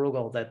so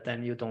frugal that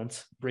then you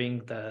don't bring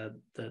the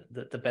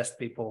best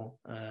people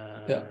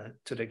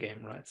to the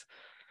game, right?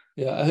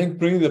 Yeah, I think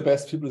bringing the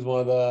best people is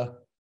one of the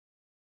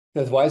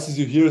advices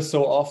you hear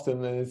so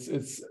often, and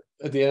it's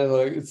at the end,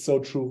 like, it's so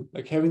true.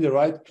 Like having the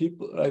right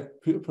people, like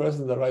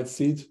person in the right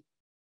seat,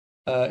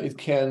 it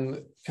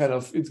can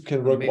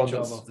work big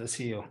wonders. Job of the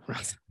CEO,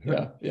 right?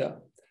 Yeah.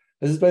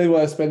 This is basically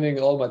what I'm spending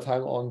all my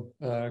time on,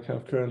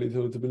 currently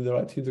to build the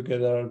right team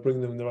together and bring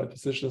them in the right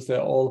positions.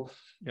 They're all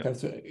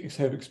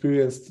have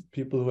experienced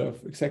people who have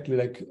exactly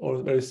like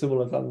or very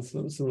similar done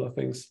similar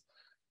things,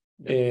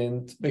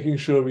 and making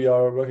sure we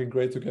are working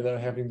great together,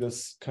 having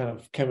this kind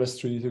of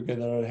chemistry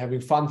together, having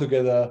fun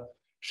together,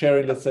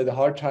 sharing, let's say, the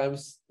hard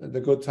times, and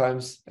the good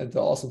times, and the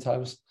awesome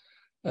times,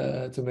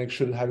 to make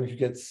sure that HiveMQ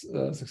gets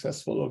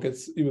successful or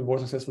gets even more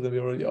successful than we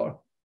already are.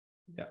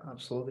 Yeah,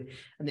 absolutely.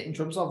 And in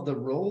terms of the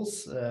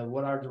roles,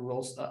 what are the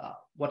roles?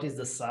 What is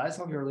the size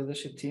of your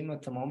leadership team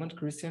at the moment,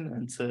 Christian?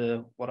 And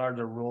what are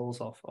the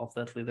roles of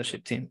that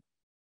leadership team?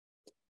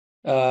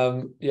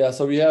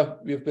 So we have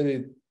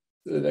really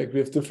we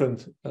have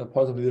different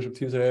parts of the leadership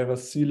team. So we have a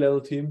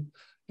C-level team,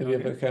 and we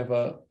have a kind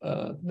of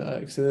a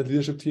extended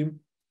leadership team.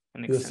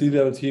 The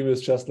C-level team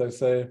is just like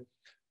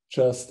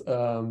just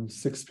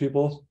 6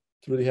 people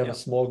to really have a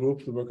small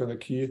group to work on the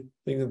key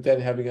things, and then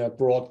having a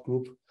broad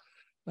group.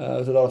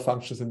 There's a lot of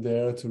functions in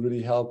there to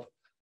really help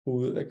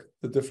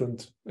the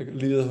different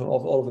leaders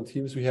of all of the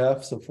teams we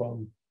have. So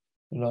from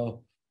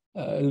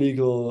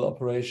legal,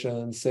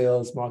 operations,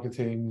 sales,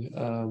 marketing,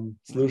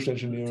 solution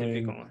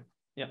engineering,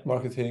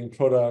 marketing,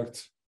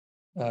 product,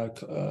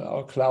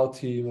 our cloud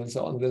team, and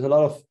so on. There's a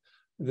lot of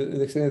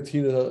the extended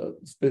team.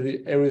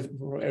 Basically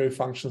every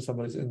function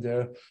somebody's in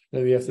there.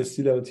 Then we have the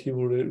C-level team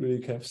who really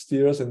kind of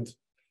steers and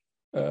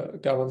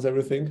governs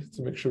everything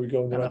to make sure we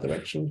go in the right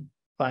direction.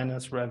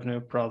 Finance, revenue,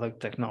 product,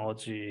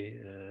 technology,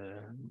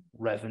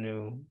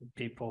 revenue,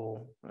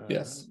 people.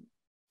 Yes,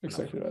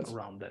 exactly right.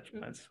 Around that,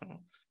 right? So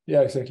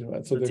yeah, exactly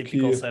right. So the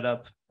typical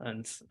setup,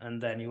 and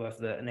then you have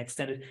an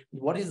extended.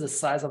 What is the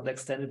size of the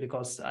extended?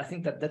 Because I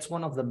think that's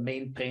one of the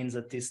main pains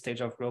at this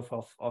stage of growth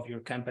of your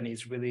company,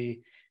 is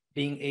really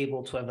being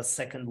able to have a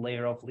second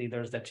layer of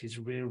leaders that is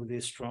really, really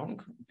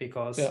strong.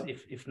 Because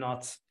if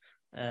not,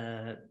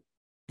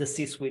 the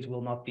C-suite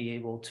will not be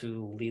able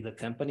to lead the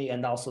company,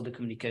 and also the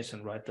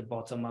communication, right? The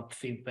bottom-up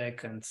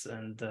feedback and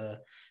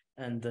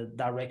the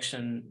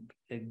direction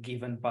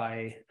given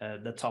by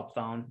the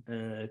top-down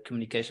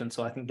communication.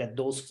 So I think that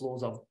those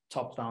flows of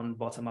top-down,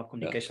 bottom-up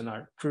communication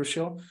are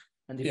crucial.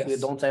 And if we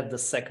don't have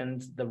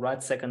the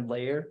right second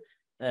layer,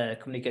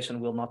 communication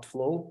will not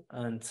flow,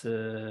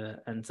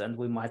 and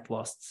we might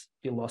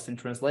be lost in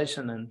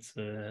translation, and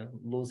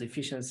lose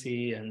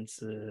efficiency, and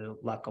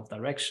lack of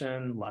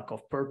direction, lack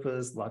of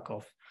purpose, lack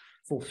of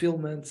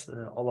fulfillment,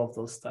 all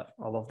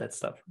of that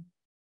stuff.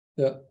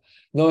 Yeah,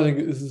 no, I think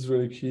this is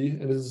really key,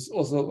 and this is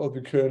also what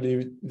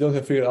we don't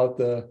have figured out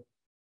the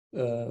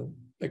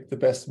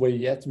best way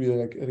yet.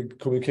 I think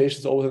communication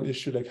is always an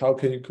issue. Like, how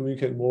can you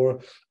communicate more,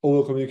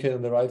 over communicate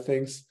on the right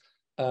things?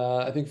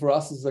 I think for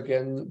us is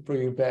again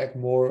bringing back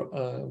more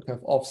kind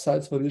of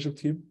offsites for the leadership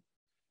team.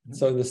 Mm-hmm.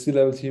 So in the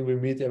C-level team, we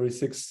meet every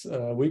 6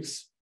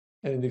 weeks,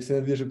 and in the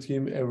extended leadership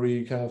team,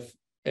 every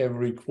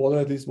quarter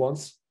at least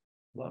once,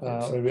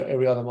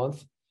 every other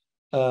month,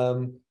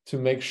 to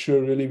make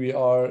sure really we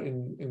are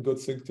in good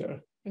sync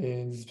there.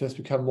 And it's just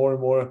become more and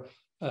more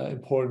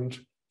important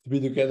to be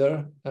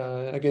together.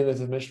 Again,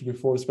 as I mentioned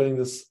before, spending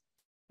this,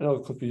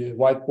 it could be a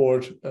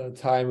whiteboard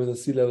time with a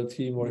C-level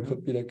team, or it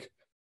could be like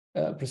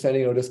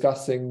presenting or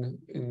discussing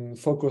in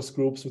focus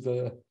groups with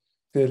the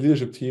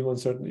leadership team on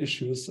certain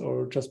issues,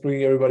 or just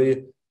bringing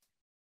everybody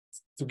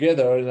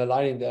together and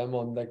aligning them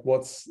on like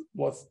what's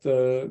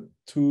the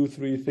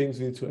 2-3 things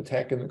we need to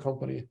attack in the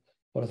company,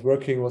 what is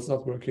working, what's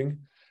not working,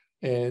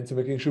 and to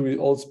making sure we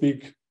all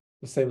speak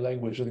the same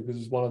language. I think this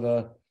is one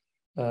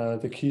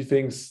of the key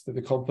things, that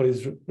the company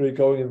is really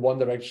going in one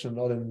direction,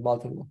 not in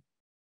multiple.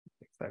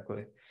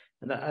 Exactly.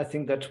 And I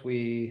think that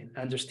we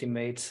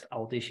underestimate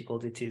how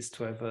difficult it is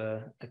to have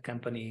a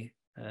company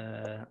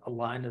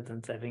aligned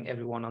and having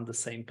everyone on the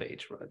same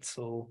page, right?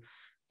 So,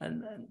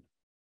 and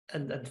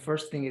the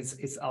first thing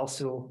is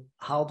also,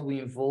 how do we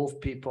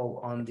involve people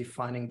on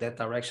defining that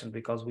direction?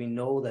 Because we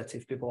know that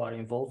if people are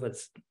involved,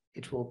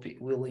 it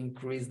will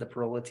increase the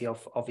probability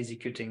of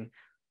executing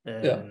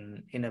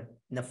in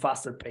a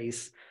faster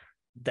pace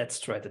that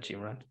strategy,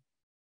 right?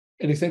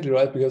 And exactly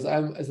right, because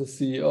I'm, as a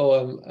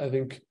CEO, I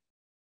think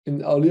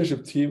in our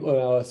leadership team or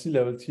our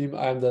C-level team,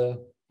 together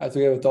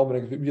with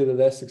Dominic, we are the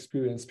less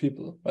experienced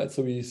people, right?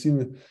 So we've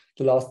seen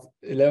the last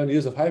 11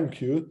 years of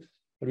HiveMQ,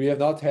 but we have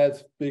not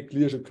had big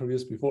leadership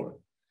careers before.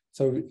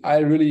 So I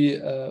really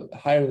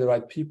hire the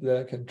right people that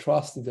I can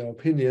trust in their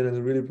opinion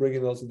and really bring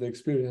in also the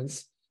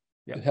experience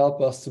to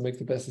help us to make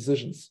the best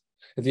decisions.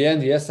 At the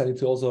end, yes, I need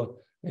to also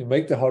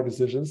make the hard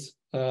decisions,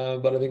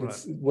 but I think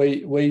it's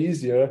way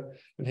easier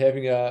when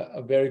having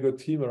a very good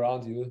team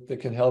around you that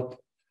can help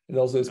and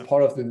also is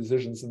part of the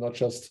decisions and not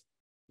just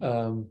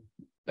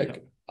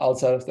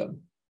outside of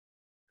them.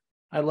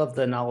 I love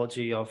the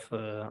analogy of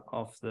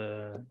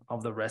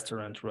the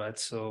restaurant, right?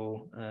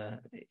 So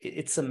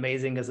it's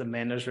amazing as a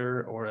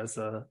manager or as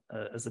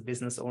a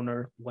business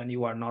owner when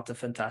you are not a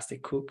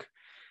fantastic cook,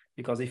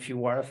 because if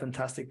you are a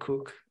fantastic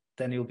cook,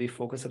 then you'll be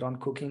focused on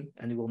cooking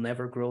and you will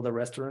never grow the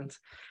restaurant.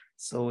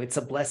 So it's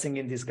a blessing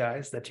in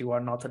disguise that you are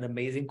not an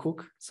amazing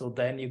cook. So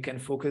then you can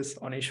focus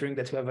on ensuring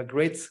that you have a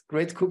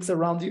great cooks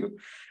around you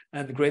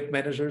and great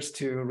managers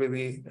to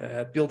really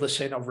build a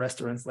chain of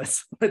restaurants,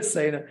 let's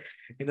say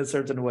in a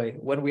certain way.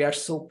 When we are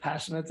so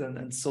passionate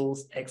and so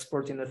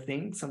expert in a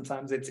thing,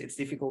 sometimes it's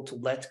difficult to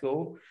let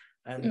go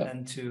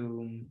and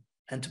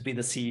to be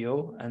the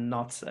CEO and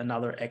not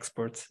another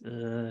expert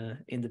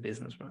in the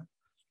business, right?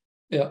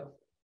 Yeah.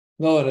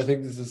 No, and I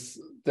think this is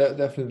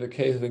definitely the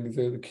case. I think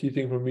the key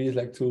thing for me is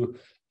like to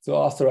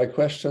ask the right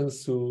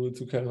questions, to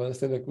kind of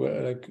understand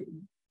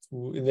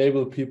to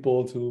enable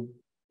people to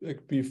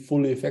be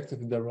fully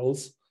effective in their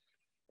roles.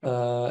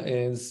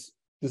 And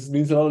this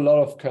means a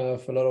lot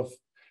of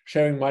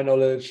sharing my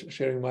knowledge,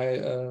 sharing my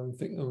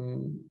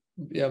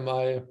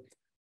my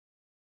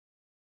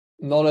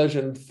knowledge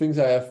and things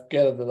I have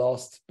gathered the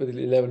last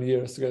 11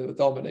 years together with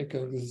Dominic.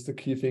 And this is the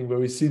key thing where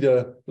we see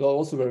the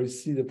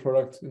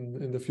product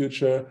in the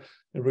future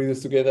and bring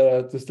this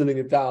together, distilling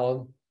it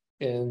down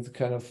and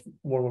kind of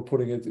more and more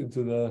putting it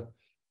into the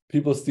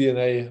people's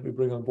DNA we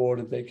bring on board,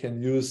 that they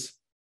can use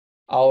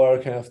our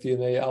kind of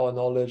DNA, our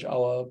knowledge,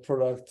 our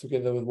product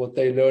together with what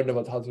they learned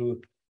about how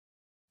to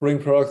bring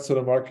products to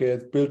the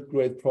market, build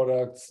great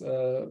products,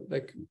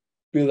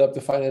 build up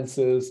the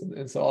finances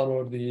and so on,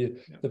 or the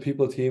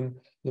people team,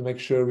 to make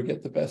sure we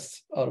get the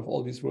best out of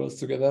all these worlds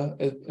together.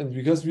 And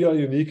because we are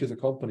unique as a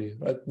company,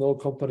 right? No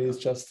company is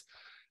just,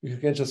 you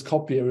can't just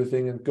copy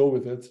everything and go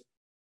with it.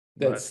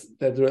 That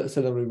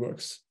seldomly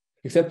works,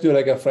 except you're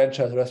like a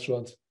franchise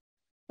restaurant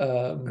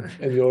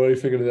and you already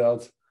figured it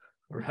out.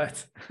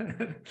 Right.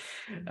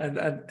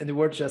 and we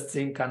were just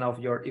seeing kind of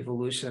your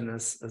evolution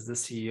as the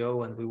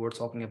CEO, and we were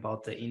talking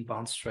about the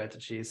inbound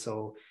strategy.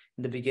 So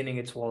in the beginning,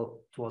 it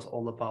was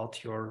all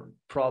about your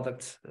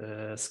product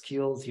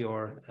skills,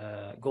 your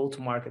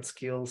go-to-market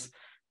skills.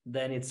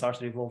 Then it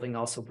started evolving,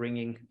 also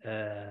bringing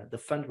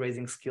the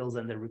fundraising skills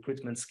and the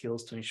recruitment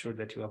skills to ensure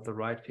that you have the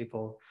right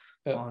people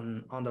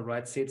on the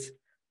right seats.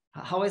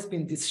 How has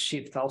been this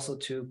shift also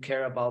to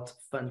care about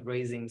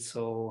fundraising?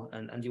 So,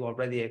 and you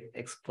already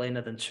explained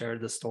it and shared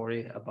the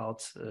story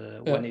about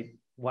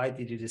why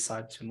did you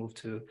decide to move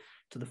to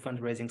the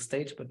fundraising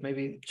stage? But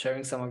maybe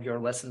sharing some of your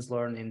lessons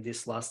learned in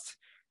this last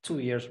 2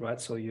 years,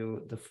 right? So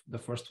the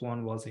first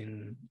one was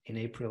in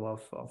April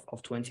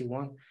of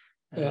 21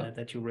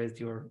 that you raised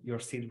your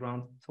seed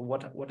round. So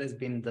what has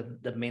been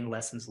the main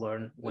lessons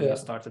learned when you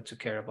started to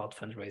care about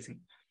fundraising?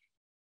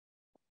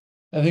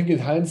 I think in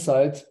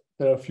hindsight,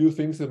 there are a few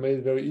things that made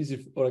it very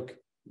easy, or like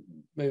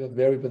maybe not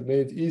very, but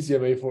made it easier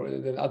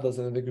than others.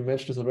 And I think you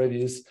mentioned this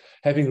already, is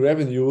having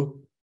revenue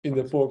in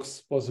the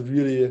books was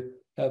really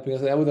helping us.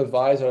 And I would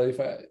advise, or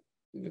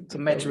it's a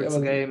metrics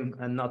game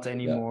and not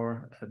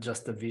anymore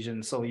just a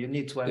vision. So you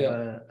need to have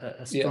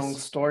a strong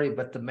story,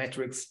 but the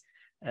metrics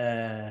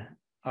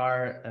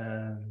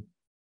are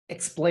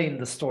explain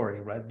the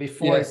story, right?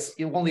 Before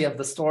you only have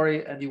the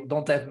story and you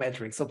don't have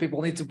metrics. So people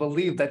need to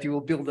believe that you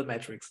will build the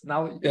metrics.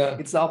 Now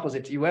it's the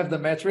opposite. You have the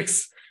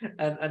metrics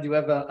and you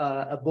have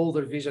a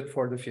bolder vision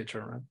for the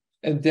future, right?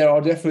 And there are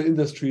definitely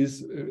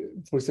industries,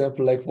 for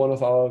example, like one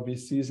of our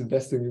VCs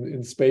investing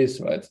in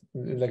space, right?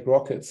 In like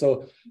rockets.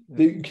 So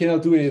they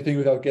cannot do anything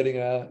without getting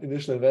an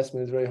initial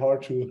investment. It's very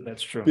hard to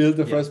build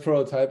the first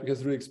prototype because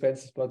it's really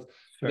expensive. But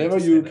whenever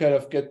you kind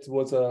of get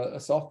towards a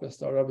software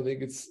startup, I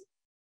think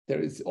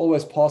it's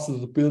always possible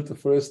to build the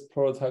first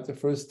prototype, the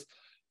first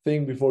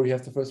thing before you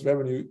have the first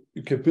revenue.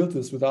 You can build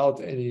this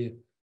without any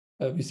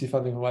VC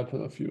funding from my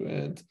point of view.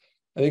 And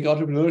I think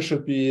entrepreneurs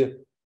should be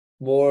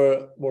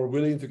more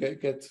willing to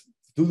get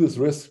do this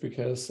risk,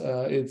 because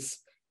it's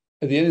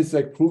at the end, it's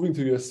like proving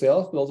to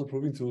yourself, but also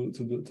proving to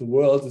the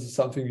world this is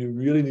something you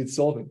really need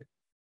solving.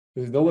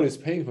 Because nobody's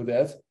paying for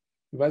that.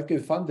 You might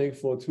get funding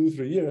for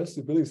 2-3 years.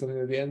 You're building something,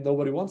 at the end,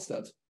 nobody wants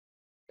that.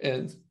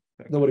 And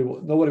nobody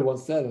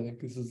wants that. I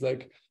think this is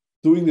like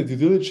doing the due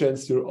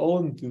diligence, your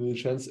own due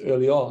diligence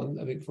early on.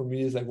 I think for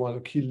me is like one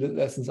of the key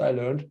lessons I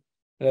learned.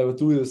 And I would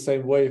do it the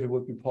same way if it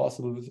would be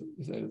possible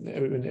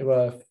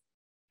whenever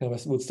I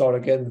would start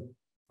again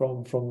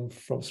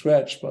from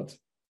scratch. But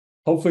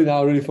hopefully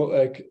now really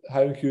like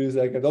HiveMQ is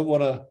like, I don't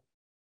want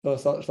to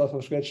start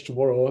from scratch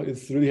tomorrow. It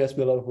really has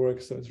been a lot of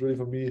work. So it's really,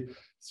 for me,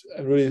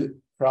 I'm really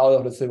proud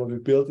of, let's say, what we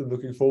built, and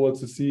looking forward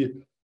to see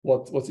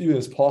what's even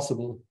is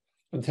possible.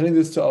 I'm telling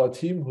this to our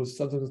team, who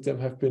sometimes of them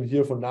have been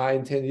here for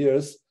 9-10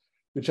 years.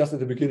 We're just at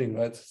the beginning,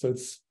 right? So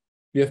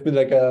we have been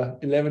like a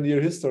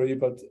 11-year history,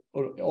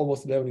 or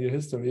almost 11-year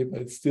history,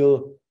 but it's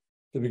still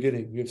the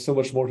beginning. We have so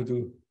much more to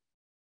do.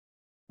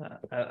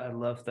 I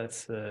love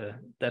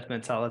that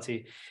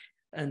mentality,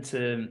 and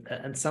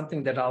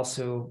something that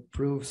also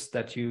proves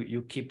that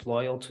you keep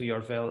loyal to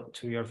your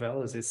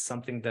values is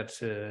something that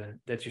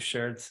you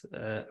shared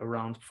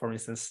around, for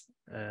instance,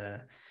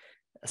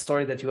 a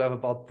story that you have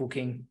about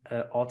booking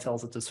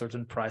hotels at a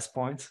certain price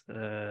point.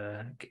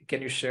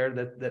 Can you share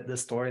that the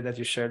story that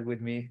you shared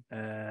with me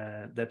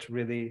that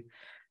really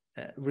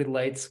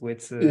relates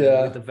with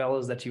the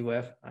values that you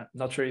have? I'm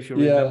not sure if you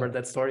remember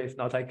that story. If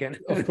not, I can.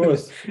 Of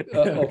course,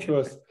 Okay. of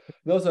course.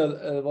 No, so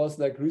it was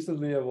like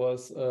recently. I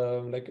was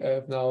like, I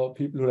have now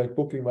people who like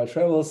booking my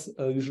travels.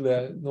 Usually,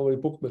 I normally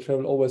book my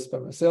travel always by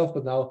myself,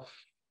 but now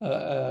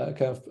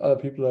kind of other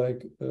people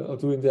are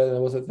doing that. And I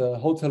was at a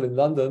hotel in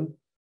London,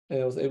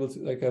 and I was able to,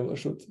 like, I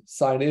should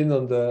sign in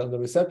on the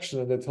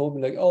reception, and they told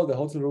me like, oh, the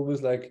hotel room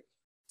is like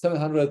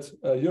 700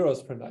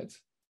 euros per night,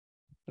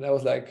 and I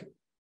was like,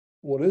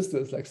 what is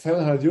this? Like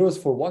 700 euros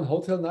for one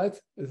hotel night?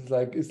 It's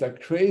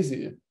like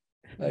crazy.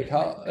 Like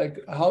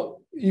how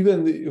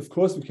even, of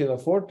course we can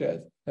afford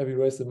that, having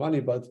raised the money,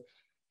 but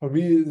for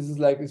me this is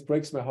like, it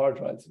breaks my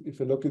heart, right?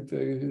 If I look at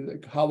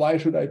like, why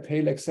should I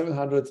pay like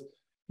 700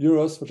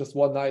 euros for just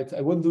one night? I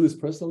wouldn't do this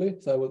personally,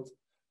 so I would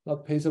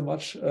not pay so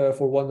much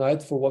for one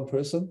night for one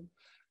person,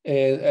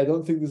 and I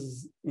don't think this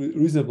is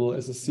reasonable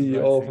as a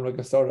CEO from like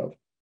a startup.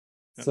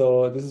 Yeah.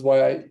 So this is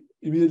why I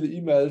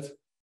immediately emailed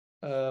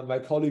my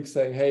colleagues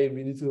saying, hey,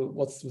 we need to,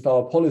 what's with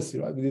our policy,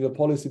 right? We need a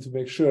policy to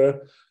make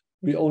sure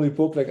we only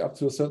book like up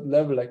to a certain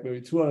level, like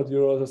maybe 200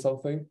 euros or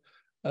something,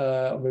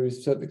 or maybe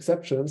certain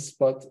exceptions,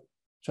 but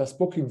just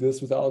booking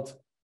this without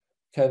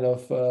kind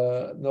of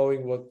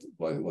knowing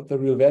what the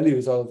real value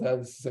is out of that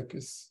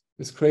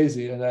is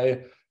crazy. And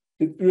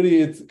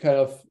it kind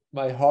of,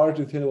 my heart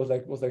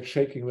was like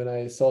shaking when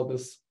I saw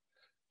this.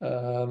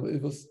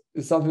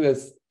 It's something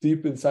that's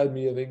deep inside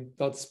me. I think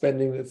not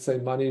spending that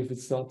same money if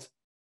it's not,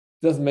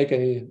 doesn't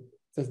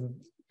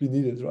be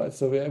needed, right?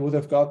 So I would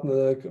have gotten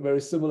a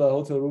very similar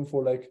hotel room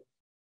for like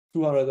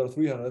 200 or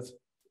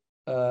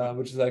 300,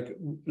 which is like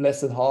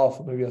less than half,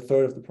 or maybe a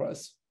third of the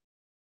price.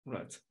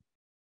 Right.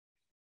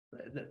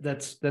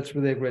 That's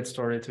really a great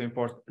story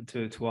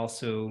to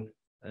also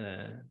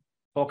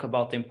talk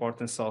about the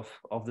importance of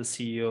the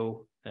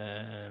CEO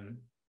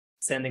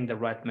sending the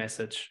right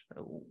message.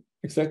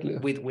 Exactly.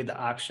 With the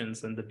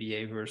actions and the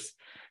behaviors.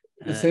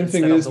 The same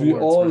thing is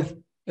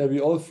we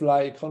all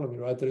fly economy,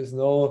 right? There is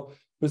no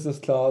business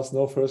class,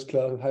 no first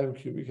class at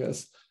HiveMQ,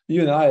 because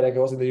even I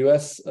was in the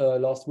US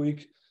last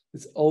week.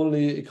 It's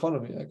only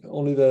economy, like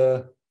only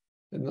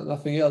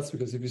nothing else.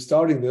 Because if you're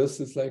starting this,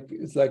 it's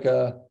like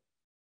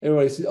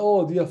everybody says,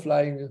 oh, they are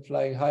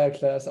flying higher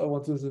class. I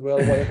want to do this as well.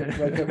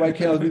 Why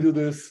can't we do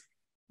this?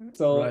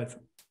 So right.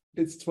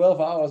 It's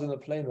 12 hours in a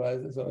plane, right?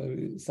 So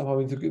somehow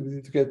we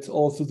need to get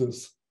all through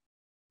this.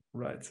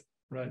 Right.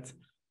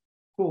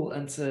 Cool.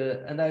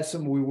 And I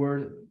assume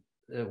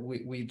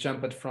we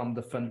jumped from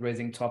the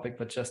fundraising topic,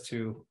 but just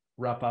to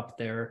wrap up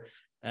there,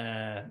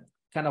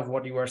 kind of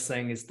what you were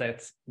saying is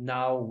that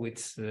now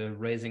with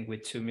raising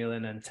with 2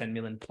 million and 10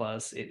 million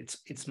plus,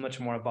 it's much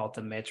more about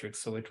the metrics.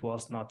 So it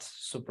was not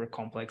super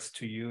complex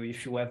to you.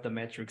 If you have the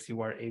metrics,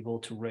 you are able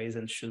to raise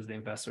and choose the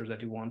investors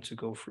that you want to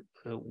go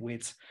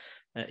with.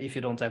 If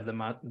you don't have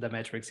the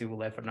metrics, you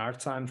will have an hard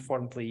time.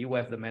 Fortunately, you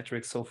have the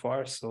metrics so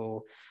far,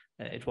 so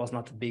it was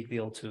not a big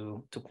deal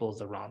to close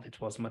the round.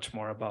 It was much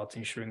more about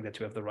ensuring that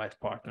you have the right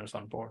partners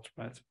on board,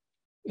 right?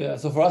 Yeah.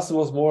 So for us, it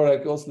was more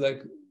like also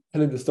like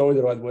telling the story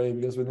the right way,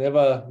 because we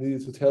never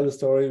needed to tell the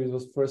story. It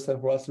was the first time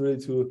for us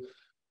really to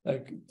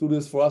like do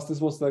this. For us,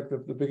 this was like the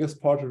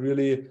biggest part to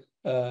really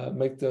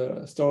make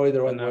the story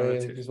the right way.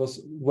 And this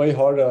was way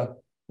harder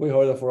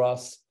for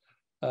us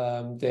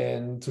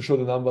than to show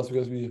the numbers,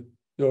 because we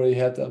already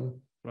had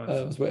them.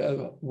 Right.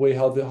 Way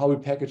how we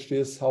package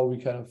this, how we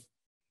kind of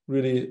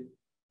really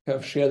kind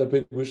of share the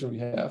big vision we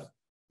have.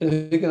 And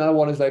I think another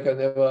one is like,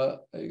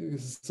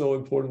 this is so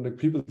important. Like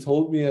people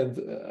told me, and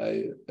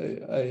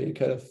I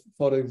kind of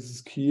thought this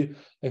is key,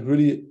 like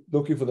really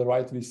looking for the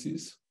right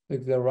VCs.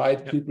 Like the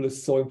right people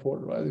is so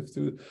important,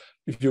 right?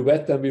 If you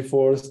vet them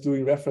before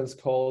doing reference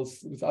calls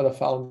with other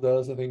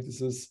founders, I think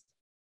this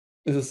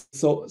is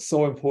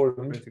so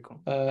important.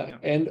 Critical.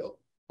 And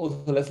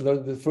also let's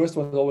learn, the first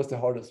one is always the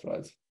hardest,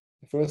 right?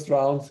 The first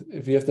round,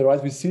 if you have the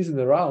right VCs in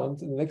the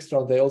round, in the next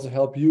round, they also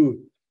help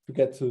you to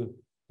get to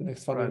the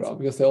next funding round,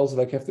 because they also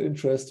like have the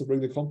interest to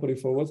bring the company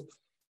forward.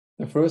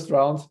 The first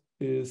round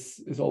is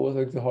always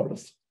like the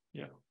hardest.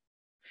 Yeah.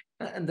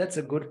 And that's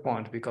a good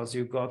point, because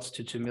you got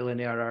to 2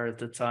 million ARR at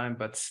the time,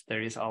 but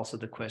there is also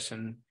the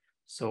question,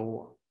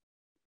 so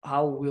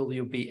how will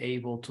you be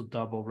able to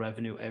double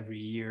revenue every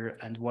year?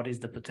 And what is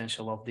the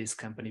potential of this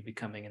company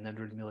becoming a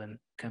 100 million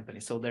company?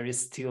 So there is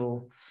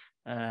still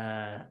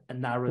a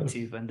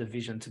narrative and the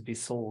vision to be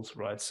sold,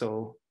 right?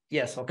 So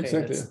yes, okay,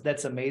 exactly.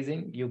 That's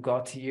amazing. You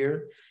got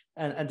here.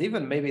 And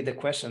even maybe the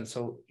question,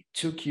 so it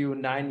took you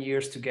 9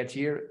 years to get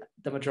here.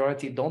 The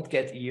majority don't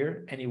get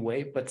here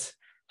anyway, but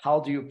how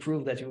do you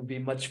prove that you will be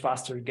much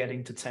faster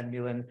getting to 10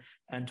 million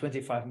and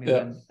 25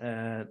 million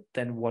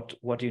than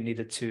what you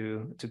needed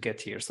to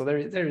get here? So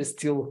there is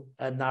still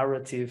a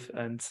narrative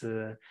and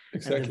a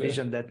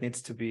vision that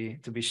needs to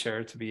be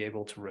shared to be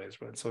able to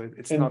raise, right? So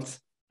it's not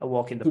a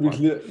walk in the park.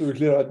 To be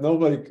clear, right?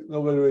 Nobody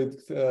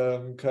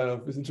kind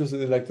of is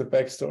interested in like the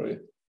backstory.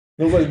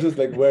 Nobody just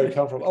like where it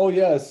come from. Oh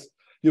yes,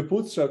 you're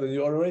bootstrapped and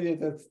you already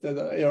at that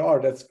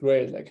ARR. That's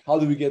great. Like, how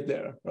do we get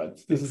there? Right.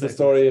 This is the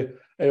story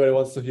everybody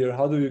wants to hear.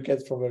 How do you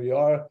get from where you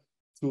are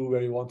to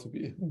where you want to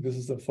be? This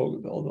is the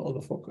focus, all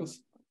the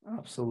focus.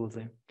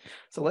 Absolutely.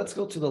 So let's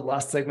go to the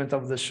last segment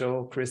of the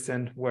show,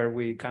 Christian, where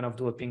we kind of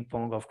do a ping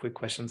pong of quick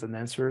questions and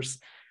answers.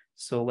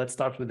 So let's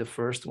start with the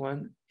first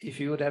one. If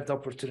you would have the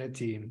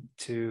opportunity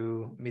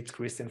to meet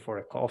Christian for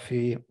a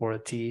coffee or a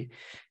tea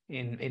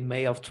in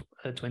May of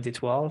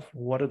 2012,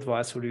 what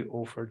advice would you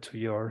offer to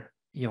your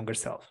younger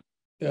self?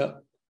 Yeah,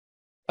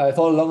 I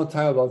thought a long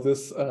time about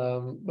this,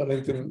 but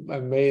I think my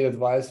main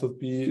advice would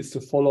be is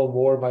to follow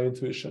more my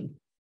intuition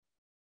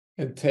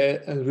and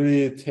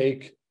really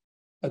take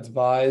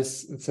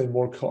advice and say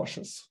more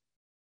cautious,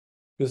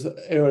 because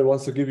everybody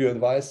wants to give you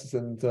advice,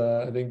 and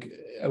I think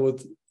I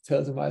would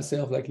tell to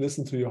myself, like,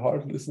 listen to your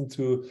heart, listen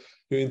to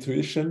your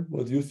intuition,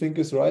 what you think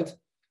is right.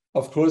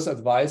 Of course,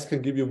 advice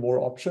can give you more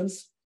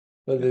options,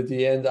 but at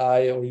the end,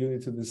 you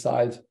need to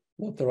decide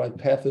what the right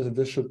path is, and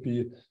this should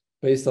be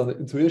based on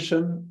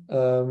intuition,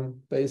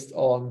 based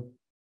on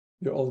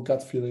your own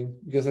gut feeling,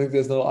 because I think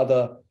there's no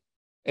other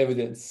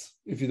evidence.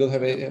 If you don't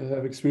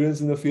have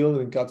experience in the field,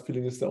 then gut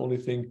feeling is the only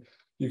thing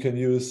you can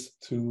use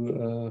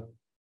to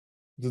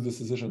do these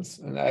decisions.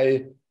 And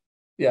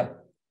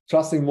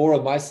trusting more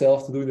on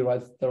myself to doing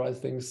the right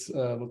things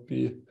would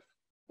be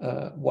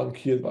one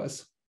key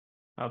advice.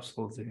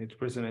 Absolutely. It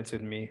resonates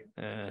with me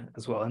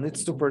as well. And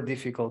it's super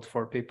difficult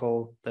for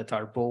people that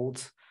are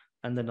bold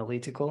and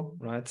analytical,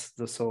 right?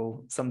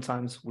 So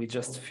sometimes we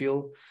just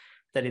feel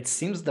that it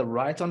seems the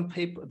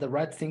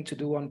right thing to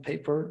do on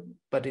paper,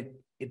 but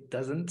it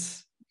doesn't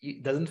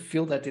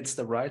feel that it's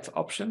the right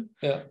option.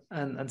 Yeah.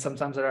 And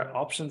sometimes there are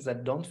options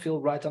that don't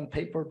feel right on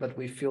paper, but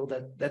we feel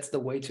that that's the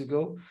way to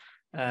go.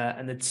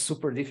 And it's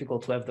super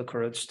difficult to have the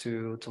courage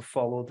to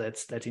follow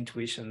that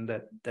intuition,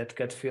 that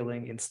gut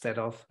feeling, instead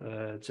of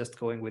just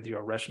going with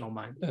your rational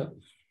mind. Yeah.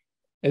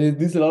 And it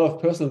needs a lot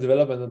of personal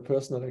development and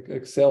personal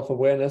like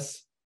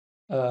self-awareness,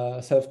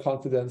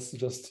 self-confidence to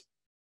just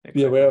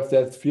be aware of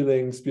that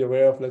feelings, be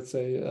aware of, let's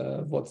say,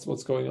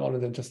 what's going on,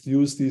 and then just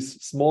use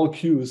these small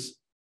cues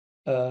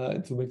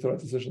to make the right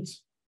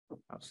decisions.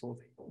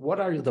 Absolutely. What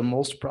are you the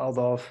most proud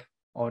of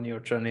on your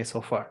journey so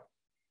far?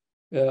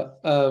 Yeah,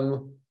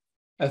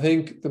 I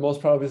think the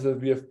most proud is that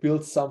we have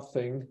built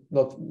something,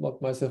 not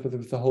myself, but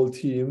with the whole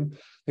team,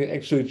 that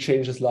actually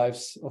changes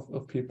lives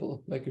of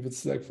people. Like if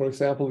it's like, for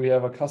example, we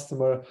have a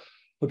customer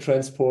who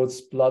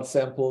transports blood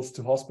samples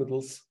to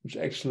hospitals, which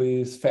actually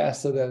is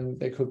faster than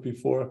they could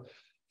before,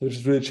 which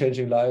is really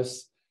changing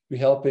lives. We're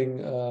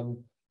helping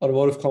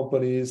automotive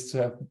companies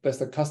to have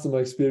better customer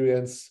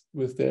experience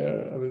with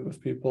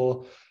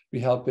people.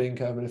 We're helping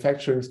kind of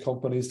manufacturing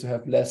companies to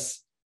have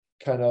less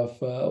kind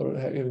of or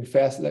having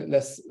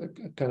less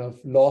kind of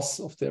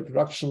loss of their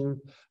production,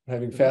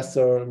 having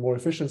faster and more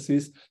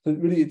efficiencies. So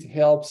it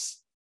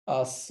helps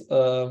us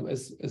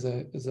as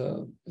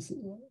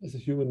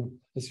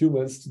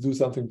humans to do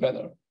something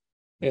better.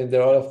 And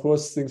there are, of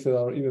course, things that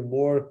are even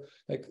more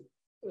like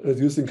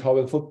reducing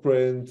carbon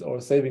footprint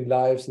or saving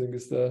lives. I think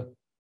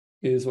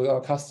is what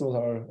our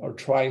customers are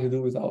trying to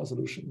do with our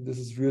solution. This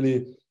is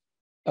really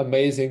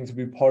amazing to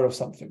be part of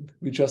something.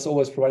 We just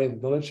always providing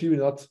technology. We're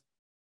not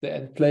the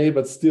end play,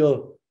 but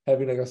still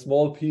having like a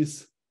small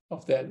piece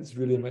of that is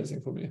really amazing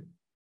for me.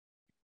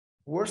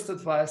 Worst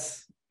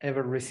advice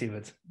ever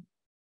received?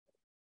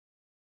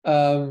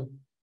 So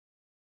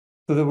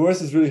the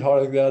worst is really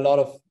hard. Like there are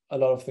a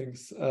lot of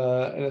things,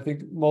 and I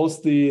think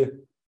mostly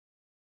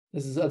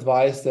this is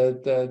advice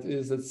that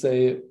is, let's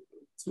say,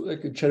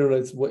 like in general,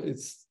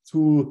 it's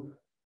too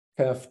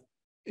kind of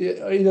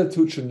either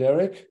too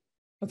generic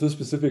or too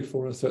specific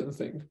for a certain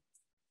thing.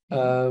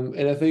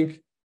 And I think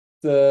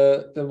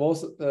the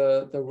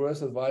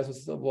worst advice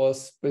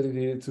was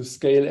basically to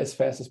scale as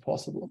fast as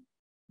possible.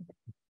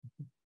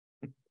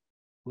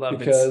 Love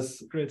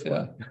because it. Great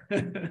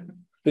one.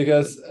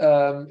 Because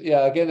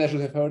again, I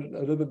should have heard a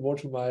little bit more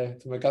to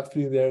my gut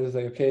feeling there. It's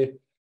like, okay,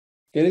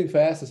 getting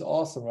fast is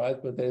awesome, right?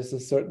 But there's a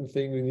certain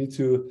thing we need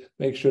to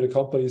make sure the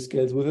company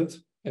scales with it,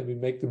 and we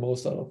make the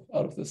most out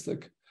of this.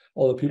 Like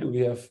all the people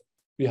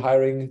we're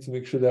hiring to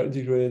make sure they're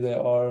integrated, they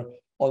are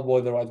on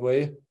board the right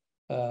way.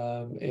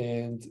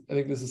 And I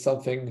think this is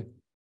something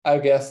I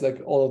guess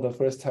like all of the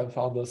first time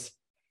founders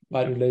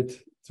might relate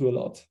to a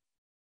lot.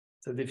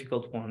 It's a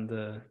difficult one,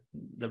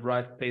 the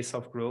right pace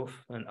of growth,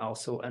 and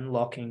also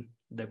unlocking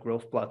the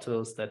growth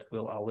plateaus that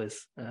will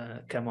always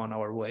come on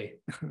our way.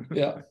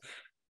 Yeah.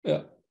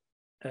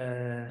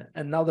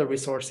 And now the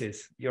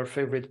resources. Your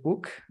favorite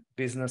book,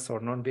 business or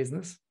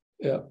non-business?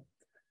 Yeah.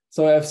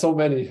 So I have so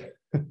many.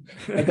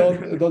 I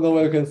don't know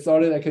where I can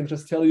start it. I can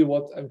just tell you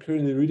what I'm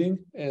currently reading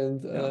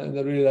and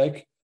I really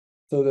like.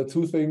 So the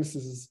two things,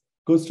 this is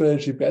Good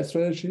Strategy, Bad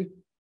Strategy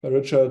by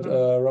Richard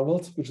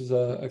Rumelt, which is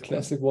a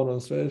classic one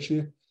on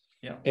strategy.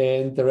 Yeah.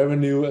 And the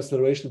Revenue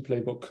Acceleration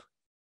Playbook,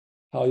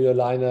 how you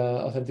align an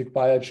authentic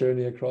buyer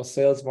journey across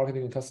sales,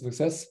 marketing, and customer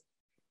success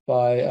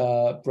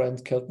by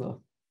Brent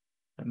Keltner.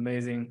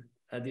 Amazing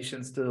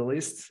additions to the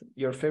list.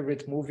 Your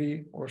favorite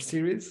movie or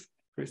series,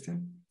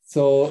 Christian?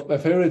 So my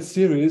favorite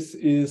series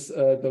is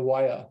The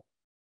Wire.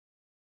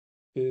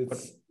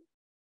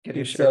 Can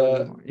you share a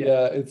little more?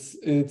 Yeah,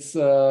 it's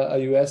a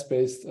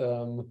US-based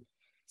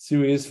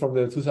series from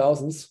the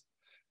 2000s,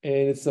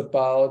 and it's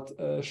about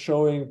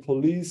showing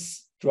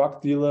police,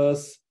 drug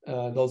dealers,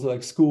 and also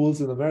like schools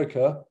in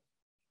America,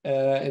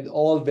 and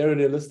all very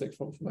realistic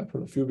from my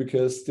point of view,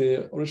 because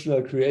the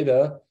original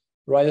creator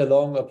ride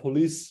along a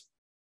police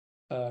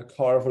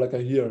car for like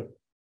a year.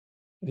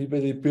 And he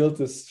basically built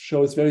this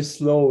show. It's very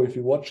slow if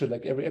you watch it.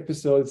 Like every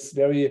episode, it's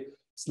very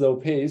slow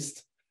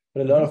paced,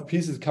 but a lot of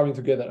pieces coming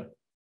together.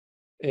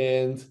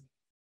 And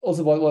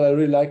also what I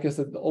really like is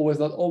that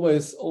not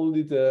always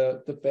only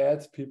the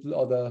bad people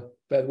or the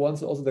bad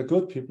ones, also the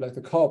good people, like the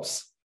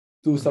cops,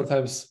 do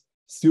sometimes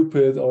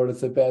stupid or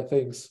let's say bad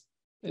things.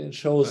 And it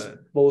shows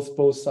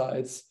both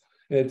sides.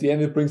 And at the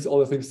end, it brings all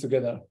the things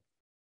together.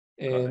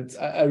 And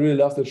I really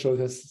love that show.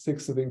 It has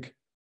six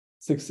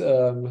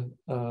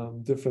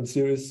different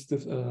series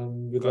with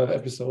a lot of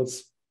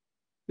episodes.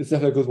 It's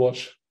definitely a good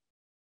watch.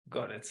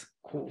 Got it.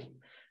 Cool.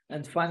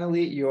 And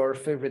finally, your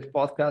favorite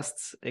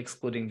podcasts,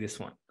 excluding this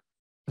one.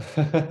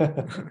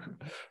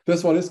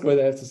 This one is great,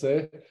 I have to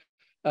say.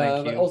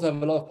 Thank you. I also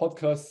have a lot of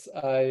podcasts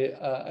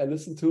I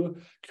listen to.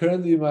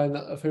 Currently,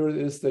 my favorite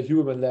is the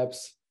Huberman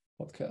Labs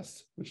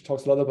podcast, which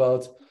talks a lot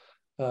about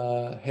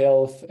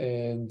health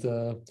and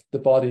the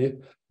body,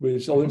 which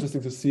is all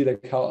interesting to see,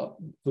 like how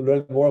to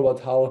learn more about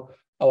how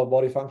our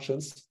body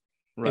functions.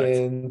 Right.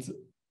 And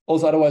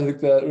also, otherwise, I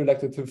really like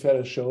the Tim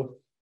Ferriss show,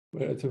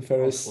 where Tim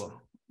Ferriss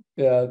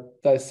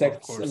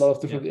dissects a lot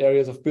of different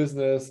areas of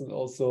business and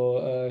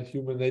also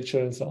human nature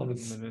and so on.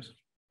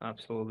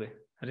 Absolutely.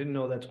 I didn't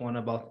know that one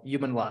about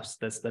Human Labs.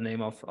 That's the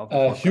name of the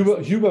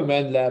podcast.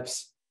 Huberman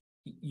Labs.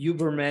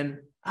 Huberman.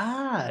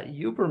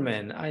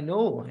 Huberman. I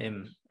know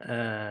him.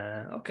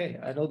 Okay,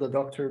 I know the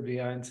doctor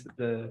behind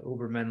the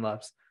Huberman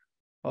Labs.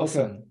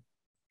 Awesome.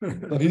 Okay.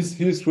 No,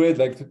 he's great.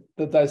 Like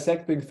the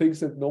dissecting things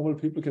that normal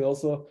people can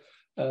also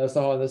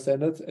somehow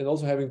understand it, and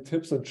also having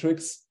tips and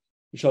tricks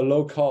which are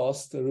low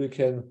cost that really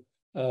can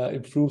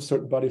improve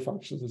certain body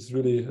functions.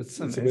 It's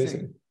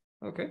amazing.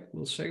 Okay,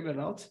 we'll check that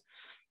out.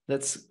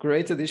 That's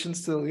great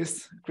additions to the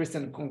list.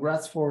 Christian,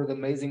 congrats for the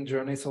amazing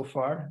journey so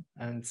far,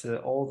 and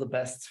all the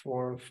best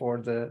for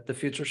the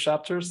future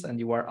chapters. And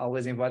you are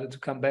always invited to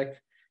come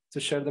back to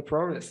share the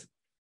progress.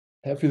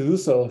 Happy to do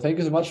so. Thank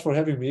you so much for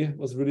having me. It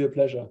was really a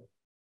pleasure.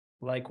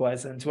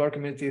 Likewise. And to our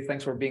community,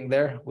 thanks for being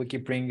there. We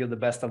keep bringing you the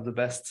best of the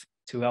best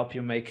to help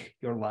make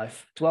your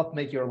life a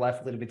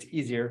little bit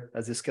easier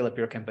as you scale up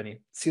your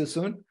company. See you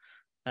soon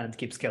and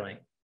keep scaling.